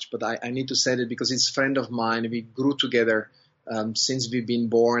very much, but I need to say it because he's a friend of mine. We grew together since we've been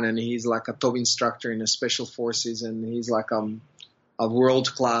born, and he's like a top instructor in the special forces, and he's like a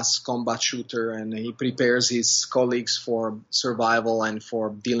world-class combat shooter, and he prepares his colleagues for survival and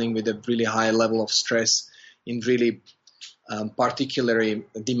for dealing with a really high level of stress in really particularly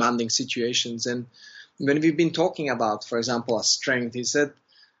demanding situations. And when we've been talking about, for example, a strength, he said,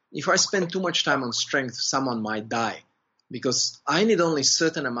 if I spend too much time on strength, someone might die because I need only a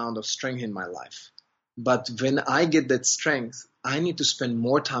certain amount of strength in my life. But when I get that strength, I need to spend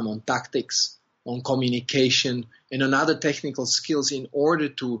more time on tactics, on communication, and on other technical skills in order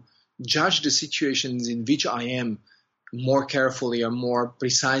to judge the situations in which I am more carefully or more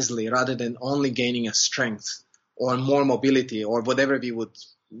precisely, rather than only gaining a strength or more mobility or whatever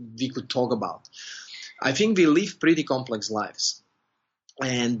we could talk about. I think we live pretty complex lives,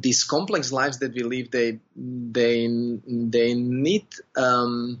 and these complex lives that we live, they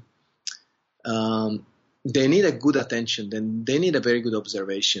need a good attention, then they need a very good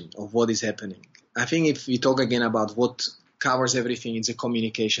observation of what is happening. I think if we talk again about what covers everything, it's a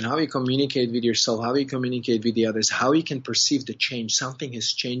communication. How you communicate with yourself, how you communicate with the others, how you can perceive the change. Something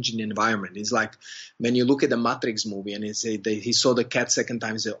has changed in the environment. It's like when you look at the Matrix movie and he saw the cat second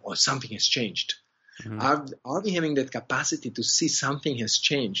time, he said, oh, something has changed. Mm-hmm. Are we having that capacity to see something has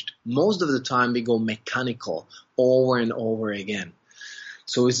changed? Most of the time we go mechanical over and over again.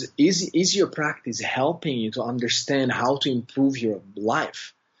 So is your practice helping you to understand how to improve your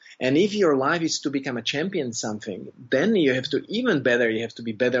life? And if your life is to become a champion in something, then you have to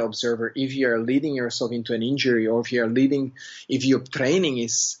be better observer. If you are leading yourself into an injury, or if your training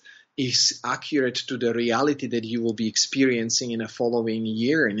is accurate to the reality that you will be experiencing in a following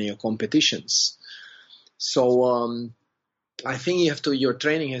year in your competitions. So I think your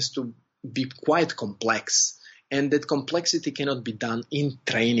training has to be quite complex. And that complexity cannot be done in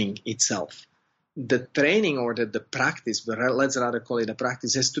training itself. The training or the practice, but let's rather call it a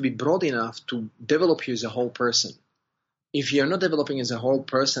practice, has to be broad enough to develop you as a whole person. If you're not developing as a whole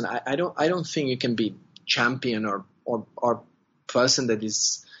person, I don't think you can be champion or person that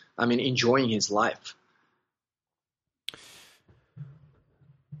is, enjoying his life.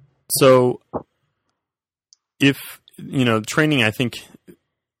 So, if training, I think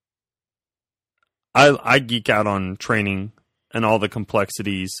I geek out on training and all the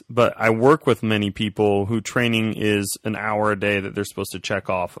complexities, but I work with many people who training is an hour a day that they're supposed to check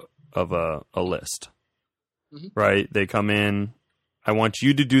off of a list, mm-hmm. Right? They come in, I want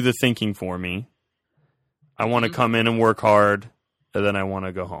you to do the thinking for me. I want to mm-hmm. come in and work hard, and then I want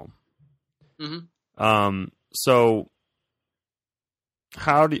to go home. Mm-hmm. So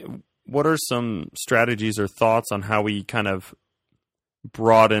what are some strategies or thoughts on how we kind of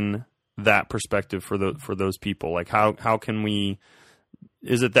broaden that perspective for those people? Like how can we,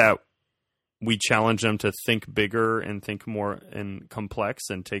 is it that we challenge them to think bigger and think more and complex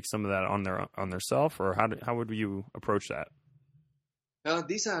and take some of that on their self, or how would you approach that?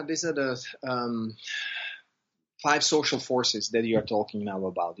 These are the 5 social forces that you are talking now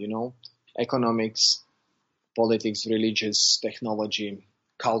about, economics, politics, religious, technology,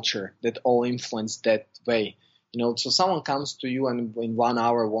 culture, that all influence that way So someone comes to you and in 1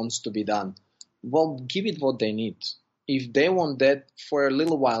 hour wants to be done. Well, give it what they need. If they want that for a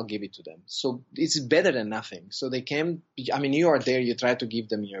little while, give it to them. So it's better than nothing. So they can, you are there, you try to give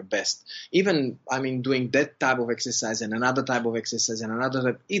them your best. Even, doing that type of exercise and another type of exercise and another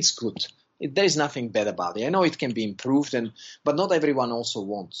type, it's good. There is nothing bad about it. I know it can be improved, but not everyone also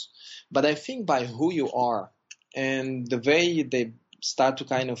wants. But I think by who you are and the way they start to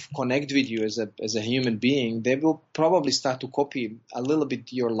kind of connect with you as a human being, they will probably start to copy a little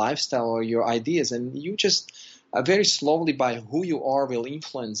bit your lifestyle or your ideas, and you just very slowly by who you are will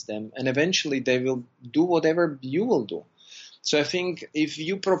influence them, and eventually they will do whatever you will do. So I think if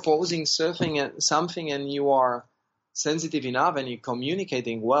you're proposing something and you are sensitive enough and you're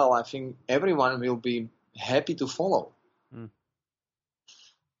communicating well, I think everyone will be happy to follow.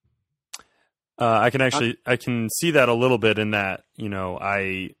 I can see that a little bit in that,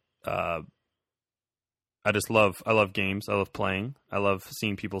 I love games. I love playing. I love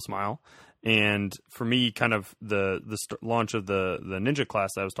seeing people smile. And for me, kind of the launch of the ninja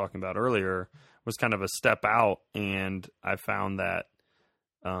class I was talking about earlier was kind of a step out. And I found that,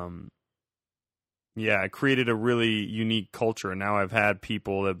 I created a really unique culture. And now I've had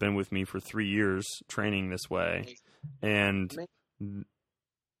people that have been with me for 3 years training this way. And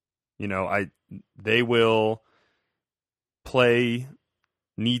they will play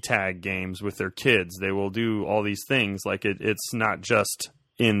knee tag games with their kids. They will do all these things. Like it's not just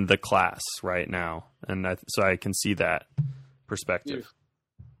in the class right now. And so I can see that perspective.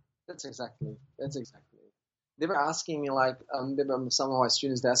 That's exactly it. They were asking me some of my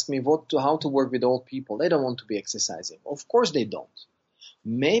students, they asked me how to work with old people. They don't want to be exercising. Of course they don't.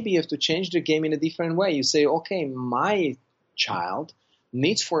 Maybe you have to change the game in a different way. You say, okay, my child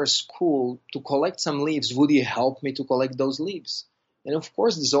needs for a school to collect some leaves. Would you help me to collect those leaves? And of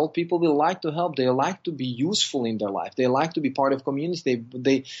course, these old people will like to help. They like to be useful in their life. They like to be part of community.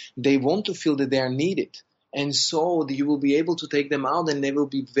 They want to feel that they are needed. And so you will be able to take them out and they will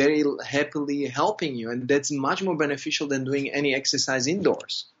be very happily helping you. And that's much more beneficial than doing any exercise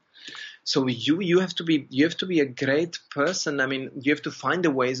indoors. So you have to be a great person. You have to find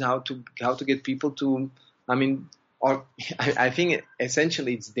the ways how to get people to, I think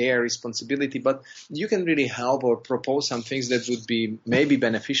essentially it's their responsibility, but you can really help or propose some things that would be maybe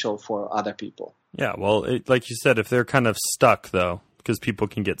beneficial for other people. Yeah, well, like you said, if they're kind of stuck, though, because people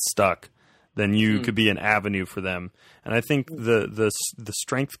can get stuck, then you could be an avenue for them. And I think the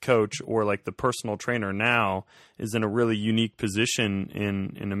strength coach or like the personal trainer now is in a really unique position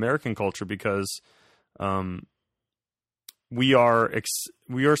in American culture because we are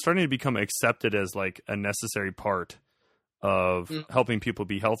starting to become accepted as like a necessary part of helping people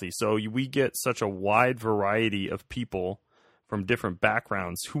be healthy. So we get such a wide variety of people from different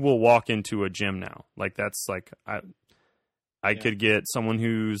backgrounds who will walk into a gym now. Like that's like I could get someone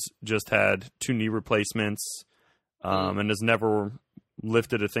who's just had 2 knee replacements and has never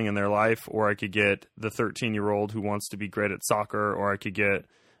lifted a thing in their life, or I could get the 13-year-old who wants to be great at soccer, or I could get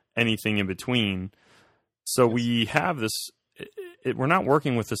anything in between. So we have this. We're not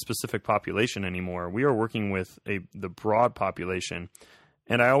working with a specific population anymore. We are working with the broad population,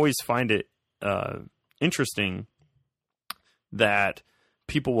 and I always find it interesting that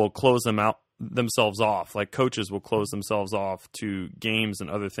people will close themselves off. Like coaches will close themselves off to games and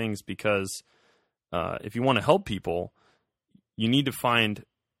other things because if you want to help people, you need to find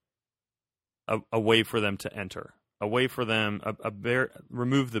a way for them to enter, a way for them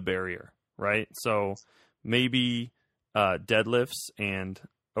remove the barrier, right? So maybe deadlifts and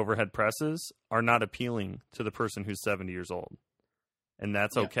overhead presses are not appealing to the person who's 70 years old, and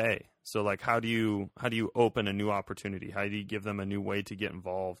that's okay. So like, how do you open a new opportunity? How do you give them a new way to get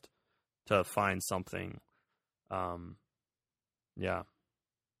involved, to find something?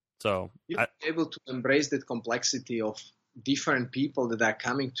 So you're able to embrace that complexity of different people that are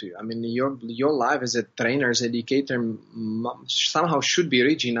coming to you. Your life as a trainer, as educator, somehow should be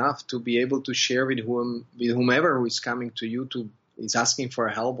rich enough to be able to share with whomever who is coming to you is asking for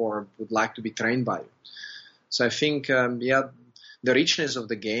help or would like to be trained by you. So I think, the richness of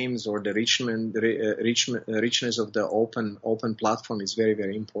the games or the richness of the open platform is very,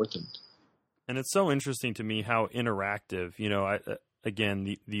 very important. And it's so interesting to me how interactive,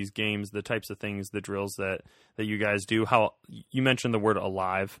 these games, the types of things, the drills that you guys do, how you mentioned the word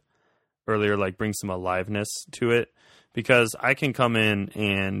alive earlier, like bring some aliveness to it, because I can come in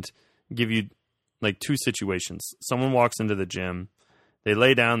and give you like 2 situations. Someone walks into the gym, they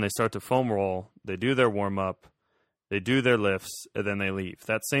lay down, they start to foam roll, they do their warm up, they do their lifts, and then they leave.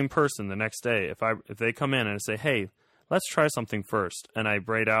 That same person the next day, if they come in and say, hey, let's try something first, and I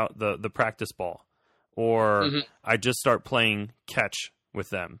braid out the practice ball, or Mm-hmm. I just start playing catch with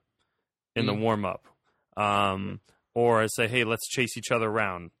them in the warm-up. Or I say, hey, let's chase each other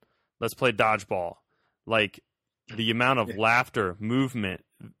around. Let's play dodgeball. Like, the amount of laughter, movement,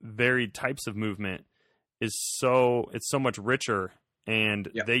 varied types of movement it's so much richer, and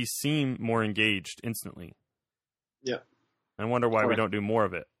they seem more engaged instantly. Yeah. I wonder why we don't do more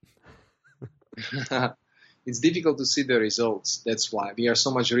of it. It's difficult to see the results. That's why we are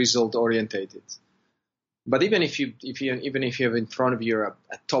so much result orientated. But even if you have in front of you a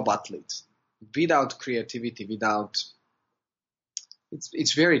top athlete, without creativity,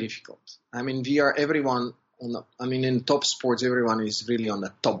 it's very difficult. I mean, in top sports, everyone is really on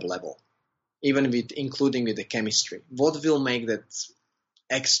the top level, including with the chemistry. What will make that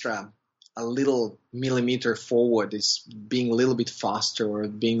extra a little millimeter forward is being a little bit faster or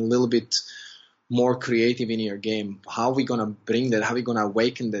being a little bit more creative in your game. How are we going to bring that? How are we going to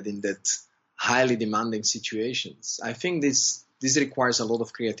awaken that in that highly demanding situations? I think this requires a lot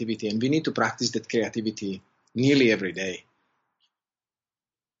of creativity, and we need to practice that creativity nearly every day.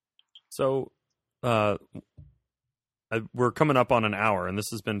 So we're coming up on an hour, and this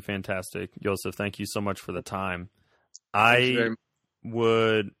has been fantastic. Jozef, thank you so much for the time. I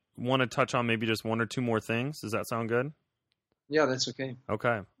would want to touch on maybe just one or two more things. Does that sound good? Yeah, that's okay.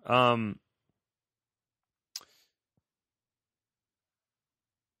 Okay.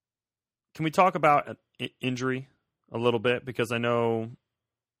 Can we talk about injury a little bit? Because I know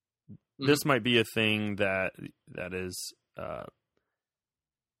this might be a thing that is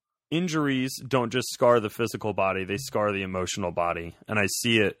injuries don't just scar the physical body, they scar the emotional body. And I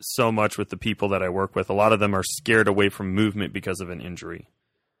see it so much with the people that I work with. A lot of them are scared away from movement because of an injury.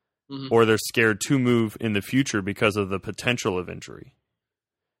 Or they're scared to move in the future because of the potential of injury.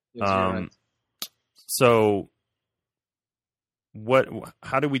 Yes, you're right. So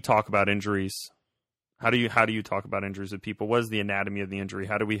how do we talk about injuries? How do you talk about injuries with people? What is the anatomy of the injury?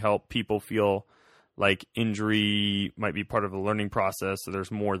 How do we help people feel like injury might be part of the learning process, so there's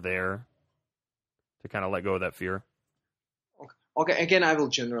more there to kind of let go of that fear? Okay. Again, I will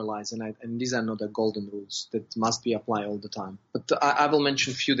generalize, and these are not the golden rules that must be applied all the time. But I will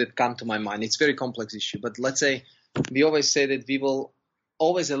mention a few that come to my mind. It's a very complex issue, but let's say we always say that we will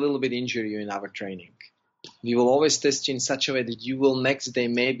always a little bit injure you in our training. We will always test you in such a way that you will next day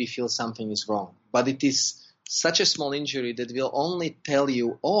maybe feel something is wrong. But it is such a small injury that will only tell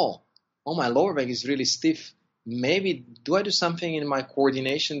you, oh, my lower back is really stiff. Maybe do I do something in my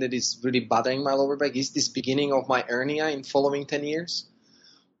coordination that is really bothering my lower back? Is this beginning of my hernia in following 10 years?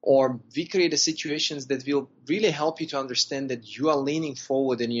 Or we create situations that will really help you to understand that you are leaning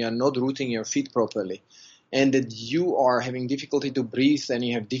forward and you are not rooting your feet properly, and that you are having difficulty to breathe and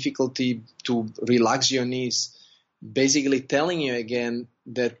you have difficulty to relax your knees, basically telling you again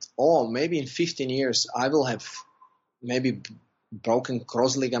that, maybe in 15 years I will have maybe broken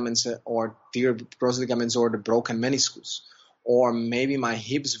cross ligaments or tear cross ligaments or the broken meniscus, or maybe my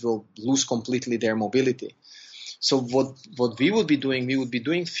hips will lose completely their mobility. So what we would be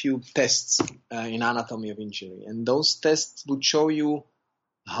doing few tests in anatomy of injury, and those tests would show you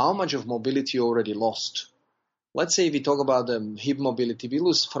how much of mobility you already lost. Let's say if we talk about hip mobility, we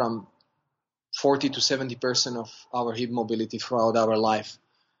lose from 40 to 70% of our hip mobility throughout our life.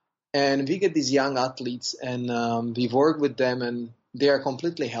 And we get these young athletes, and we work with them, and they are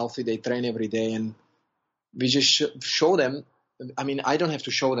completely healthy. They train every day, and we just show them. I mean, I don't have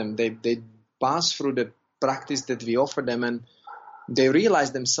to show them. They pass through the practice that we offer them, and they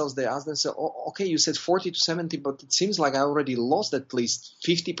realize themselves. They ask themselves, okay, you said 40 to 70, but it seems like I already lost at least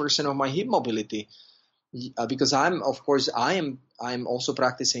 50% of my hip mobility. Because I'm also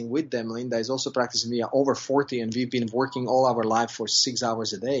practicing with them. Linda is also practicing. We are over 40, and we've been working all our life for 6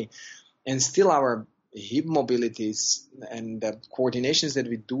 hours a day, and still our hip mobilities and the coordinations that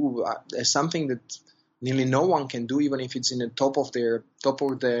we do is something that nearly no one can do, even if it's in the top of their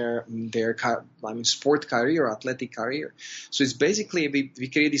sport career, athletic career. So it's basically we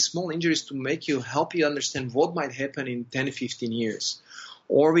create these small injuries to help you understand what might happen in 10, 15 years.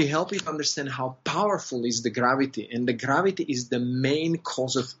 Or we help you to understand how powerful is the gravity. And the gravity is the main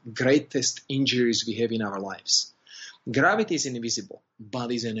cause of greatest injuries we have in our lives. Gravity is invisible,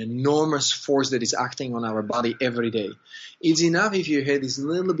 but is an enormous force that is acting on our body every day. It's enough if your head is a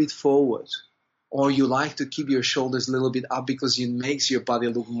little bit forward, or you like to keep your shoulders a little bit up because it makes your body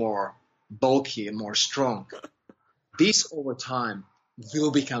look more bulky and more strong. This over time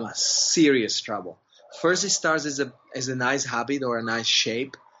will become a serious trouble. First, it starts as a nice habit or a nice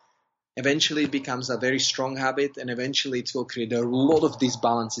shape. Eventually, it becomes a very strong habit, and eventually, it will create a lot of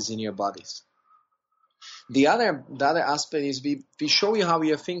disbalances in your bodies. The other aspect is we show you how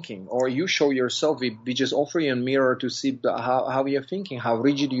you're thinking, or you show yourself. We just offer you a mirror to see how you're thinking, how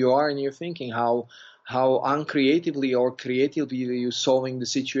rigid you are in your thinking, how uncreatively or creatively you're solving the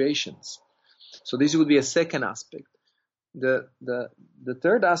situations. So this would be a second aspect. The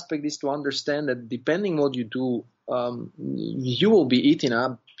third aspect is to understand that depending what you do, you will be eating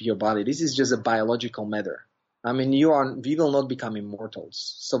up your body. This is just a biological matter. I mean, we will not become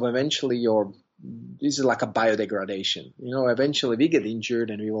immortals. So eventually this is like a biodegradation. Eventually we get injured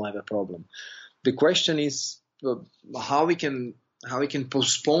and we will have a problem. The question is how we can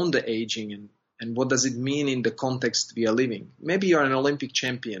postpone the aging and what does it mean in the context we are living? Maybe you're an Olympic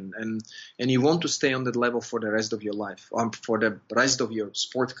champion and you want to stay on that level for the rest of your life, or for the rest of your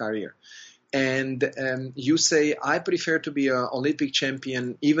sport career. And you say, I prefer to be an Olympic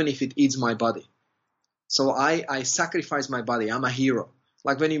champion even if it eats my body. So I sacrifice my body. I'm a hero.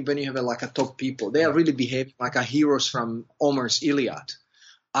 Like when you have a top people, they are really behaving like a heroes from Homer's Iliad.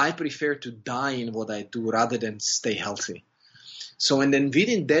 I prefer to die in what I do rather than stay healthy. So, and then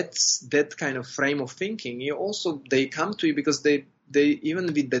within that kind of frame of thinking, they come to you because they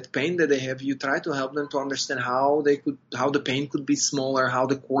even with that pain that they have, you try to help them to understand how the pain could be smaller, how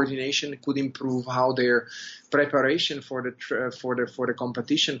the coordination could improve, how their preparation for the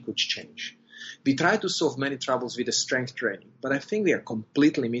competition could change. We try to solve many troubles with the strength training, but I think we are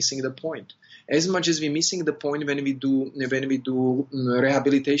completely missing the point. As much as we're missing the point when we do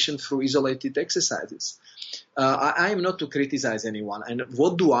rehabilitation through isolated exercises. I am not to criticize anyone, and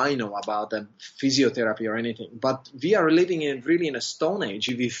what do I know about physiotherapy or anything? But we are living in a stone age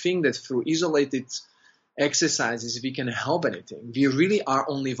if we think that through isolated exercises we can help anything. We really are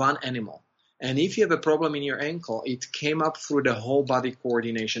only one animal. And if you have a problem in your ankle, it came up through the whole body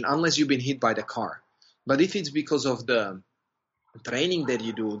coordination, unless you've been hit by the car. But if it's because of the training that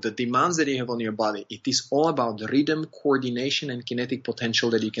you do, the demands that you have on your body, it is all about the rhythm, coordination, and kinetic potential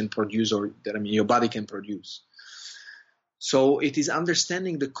that you can produce, or your body can produce. So it is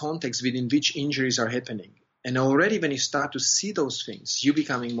understanding the context within which injuries are happening. And already when you start to see those things, you're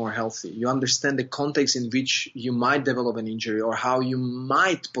becoming more healthy. You understand the context in which you might develop an injury or how you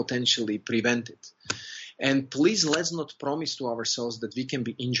might potentially prevent it. And please, let's not promise to ourselves that we can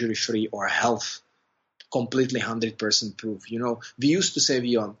be injury-free or health completely 100% proof. We used to say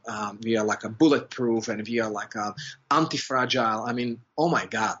we are like a bulletproof and we are like a anti-fragile. I mean, oh my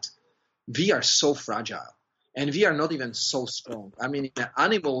God, we are so fragile. And we are not even so strong. I mean, in the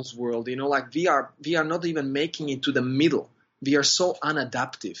animals world, we are not even making it to the middle. We are so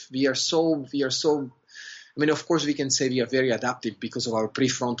unadaptive. We are so. I mean, of course, we can say we are very adaptive because of our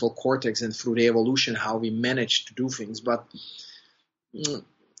prefrontal cortex and through the evolution how we manage to do things. But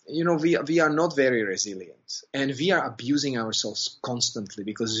we are not very resilient, and we are abusing ourselves constantly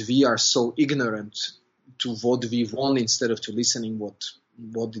because we are so ignorant to what we want instead of to listening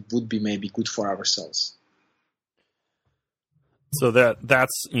what it would be maybe good for ourselves. So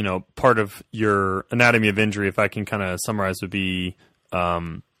that's part of your anatomy of injury, if I can kind of summarize, would be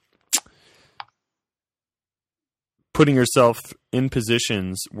putting yourself in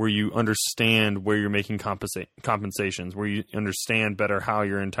positions where you understand where you're making compensations, where you understand better how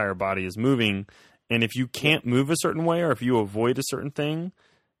your entire body is moving. And if you can't move a certain way, or if you avoid a certain thing,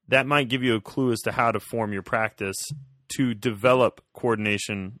 that might give you a clue as to how to form your practice to develop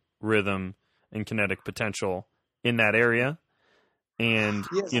coordination, rhythm, and kinetic potential in that area. And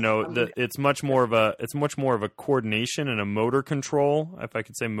yes, it's much more of a coordination and a motor control, if I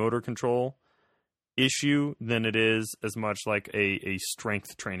could say motor control issue, than it is as much like a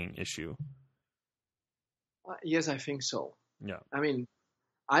strength training issue. Yes, I think so. Yeah. I mean,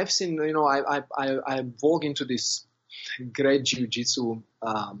 I've seen, I walk into this great jiu-jitsu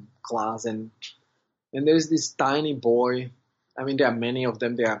class, and there's this tiny boy. I mean, there are many of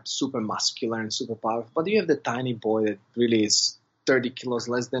them. They are super muscular and super powerful. But you have the tiny boy that really is 30 kilos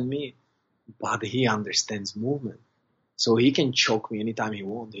less than me, but he understands movement. So he can choke me anytime he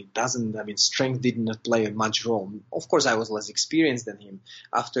wants. It doesn't, strength did not play a much role. Of course, I was less experienced than him.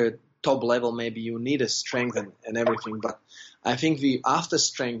 After top level, maybe you need a strength and everything. But I think after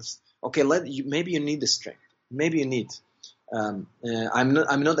strength, okay, maybe you need the strength. Maybe you need. I'm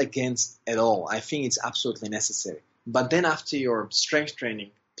not against at all. I think it's absolutely necessary. But then after your strength training,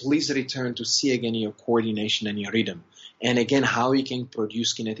 please return to see again your coordination and your rhythm. And again, how you can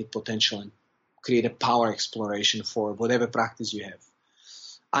produce kinetic potential and create a power exploration for whatever practice you have.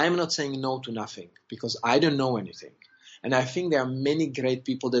 I am not saying no to nothing because I don't know anything. And I think there are many great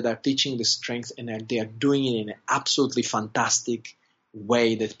people that are teaching the strength, and they are doing it in an absolutely fantastic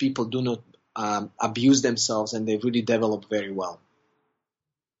way that people do not abuse themselves, and they really develop very well.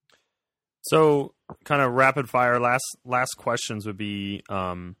 So, kind of rapid fire. Last questions would be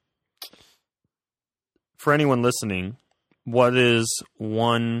for anyone listening. What is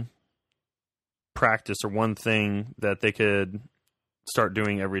one practice or one thing that they could start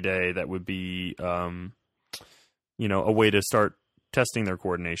doing every day that would be, a way to start testing their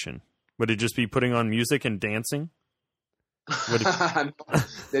coordination? Would it just be putting on music and dancing? Would it...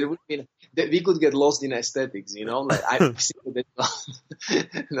 There would be, we could get lost in aesthetics, Like I think that,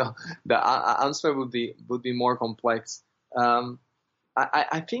 the answer would be more complex.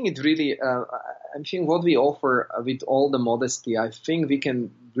 I think it really. I think what we offer with all the modesty, I think we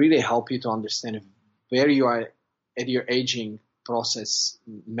can really help you to understand where you are at your aging process,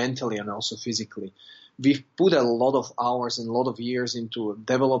 mentally and also physically. We've put a lot of hours and a lot of years into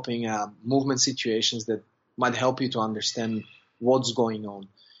developing movement situations that might help you to understand what's going on.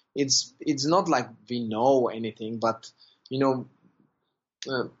 It's not like we know anything, but the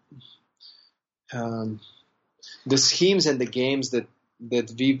schemes and the games that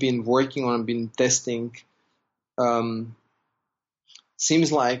we've been working on, been testing,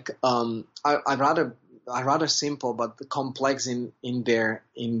 seems like I rather simple but complex in their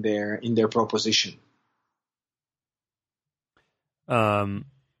proposition.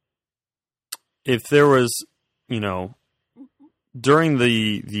 If there was, during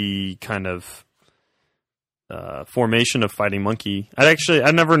the kind of formation of Fighting Monkey, I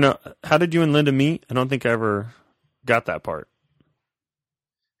never know. How did you and Linda meet? I don't think I ever got that part.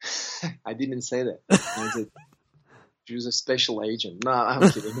 I didn't say that. She was a special agent. No, I'm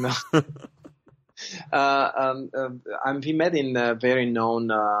kidding. No. We met in a very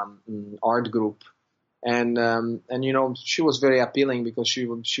known art group. And she was very appealing because she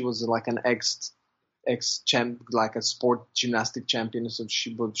was like an ex champ, like a sport gymnastic champion. So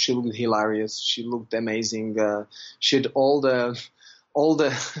she looked hilarious. She looked amazing. She had all the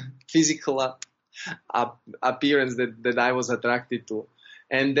physical appearance that I was attracted to.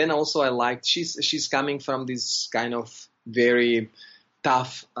 And then also I liked she's coming from this kind of very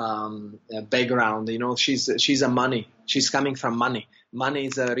tough background. She's coming from Mani. Mani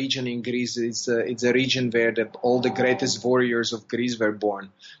is a region in Greece. It's a region where all the greatest warriors of Greece were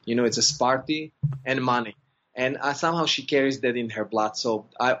born. It's a Sparti and Mani. And somehow she carries that in her blood. So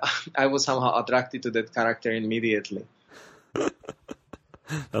I was somehow attracted to that character immediately.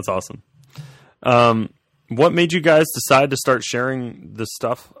 That's awesome. What made you guys decide to start sharing this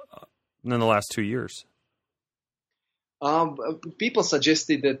stuff in the last 2 years? People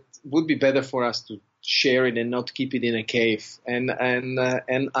suggested that it would be better for us to share it and not keep it in a cave. And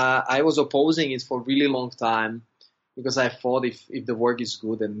I was opposing it for a really long time because I thought if the work is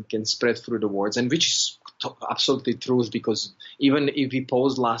good and can spread through the words, and which is absolutely true, because even if we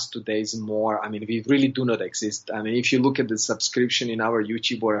post last 2 days more, we really do not exist. If you look at the subscription in our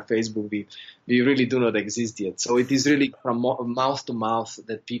YouTube or our Facebook, we really do not exist yet. So it is really from mouth to mouth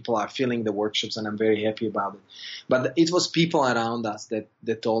that people are filling the workshops, and I'm very happy about it. But it was people around us that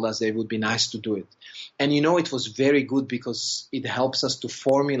told us it would be nice to do it. And it was very good because it helps us to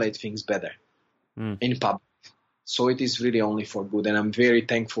formulate things better in public. So it is really only for good, and I'm very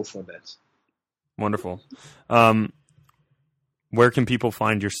thankful for that. Wonderful. Where can people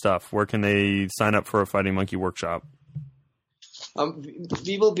find your stuff? Where can they sign up for a Fighting Monkey workshop?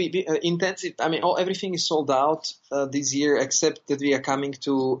 We will be intensive. Everything is sold out this year, except that we are coming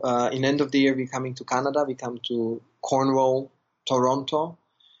to, in end of the year, we're coming to Canada. We come to Cornwall, Toronto.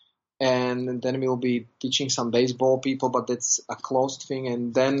 And then we will be teaching some baseball people, but that's a closed thing.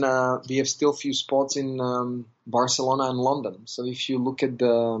 And then we have still a few spots in Barcelona and London. So if you look at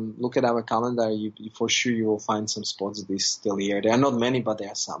our calendar, for sure you will find some spots this year. There are not many, but there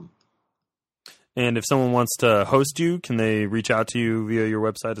are some. And if someone wants to host you, can they reach out to you via your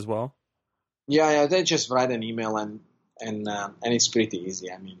website as well? Yeah, they just write an email and it's pretty easy.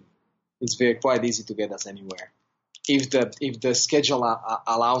 It's quite easy to get us anywhere. If the schedule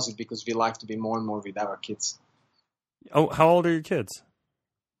allows it, because we like to be more and more with our kids. Oh, how old are your kids?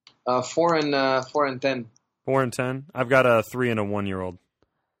 4 and 10. 4 and 10. I've got a 3 and a 1-year-old.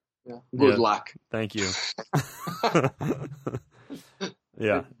 Yeah. Good luck. Thank you.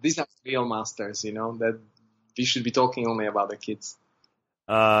 Yeah, these are real masters. That we should be talking only about the kids.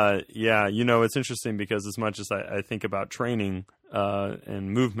 Yeah, it's interesting because as much as I think about training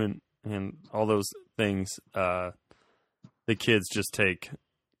and movement and all those things, the kids just take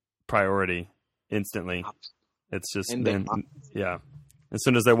priority instantly. It's just, as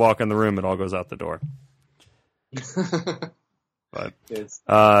soon as they walk in the room, it all goes out the door. But yes.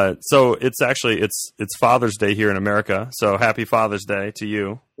 So it's Father's Day here in America. So happy Father's Day to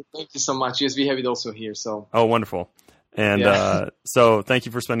you. Thank you so much. Yes, we have it also here. So. Oh, wonderful. And so thank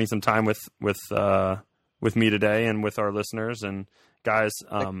you for spending some time with me today and with our listeners. And guys,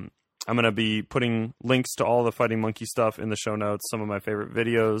 I'm going to be putting links to all the Fighting Monkey stuff in the show notes, some of my favorite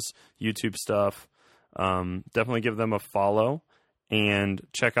videos, YouTube stuff. Definitely give them a follow and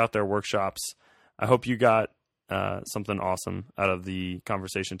check out their workshops. I hope you got something awesome out of the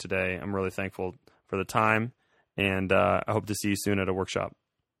conversation today. I'm really thankful for the time, and I hope to see you soon at a workshop.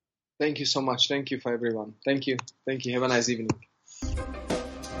 Thank you so much. Thank you for everyone. Thank you. Thank you. Have a nice evening.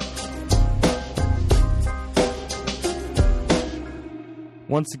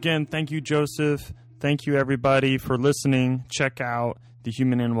 Once again, thank you, Jozef. Thank you, everybody, for listening. Check out the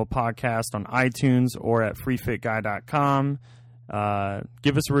Human Animal Podcast on iTunes or at freefitguy.com.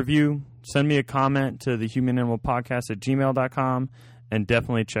 Give us a review. Send me a comment to the Human Animal Podcast at gmail.com. And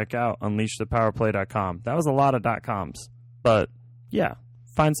definitely check out unleashthepowerplay.com. That was a lot of .coms. But, yeah.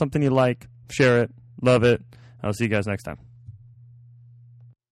 Find something you like, share it, love it. I'll see you guys next time.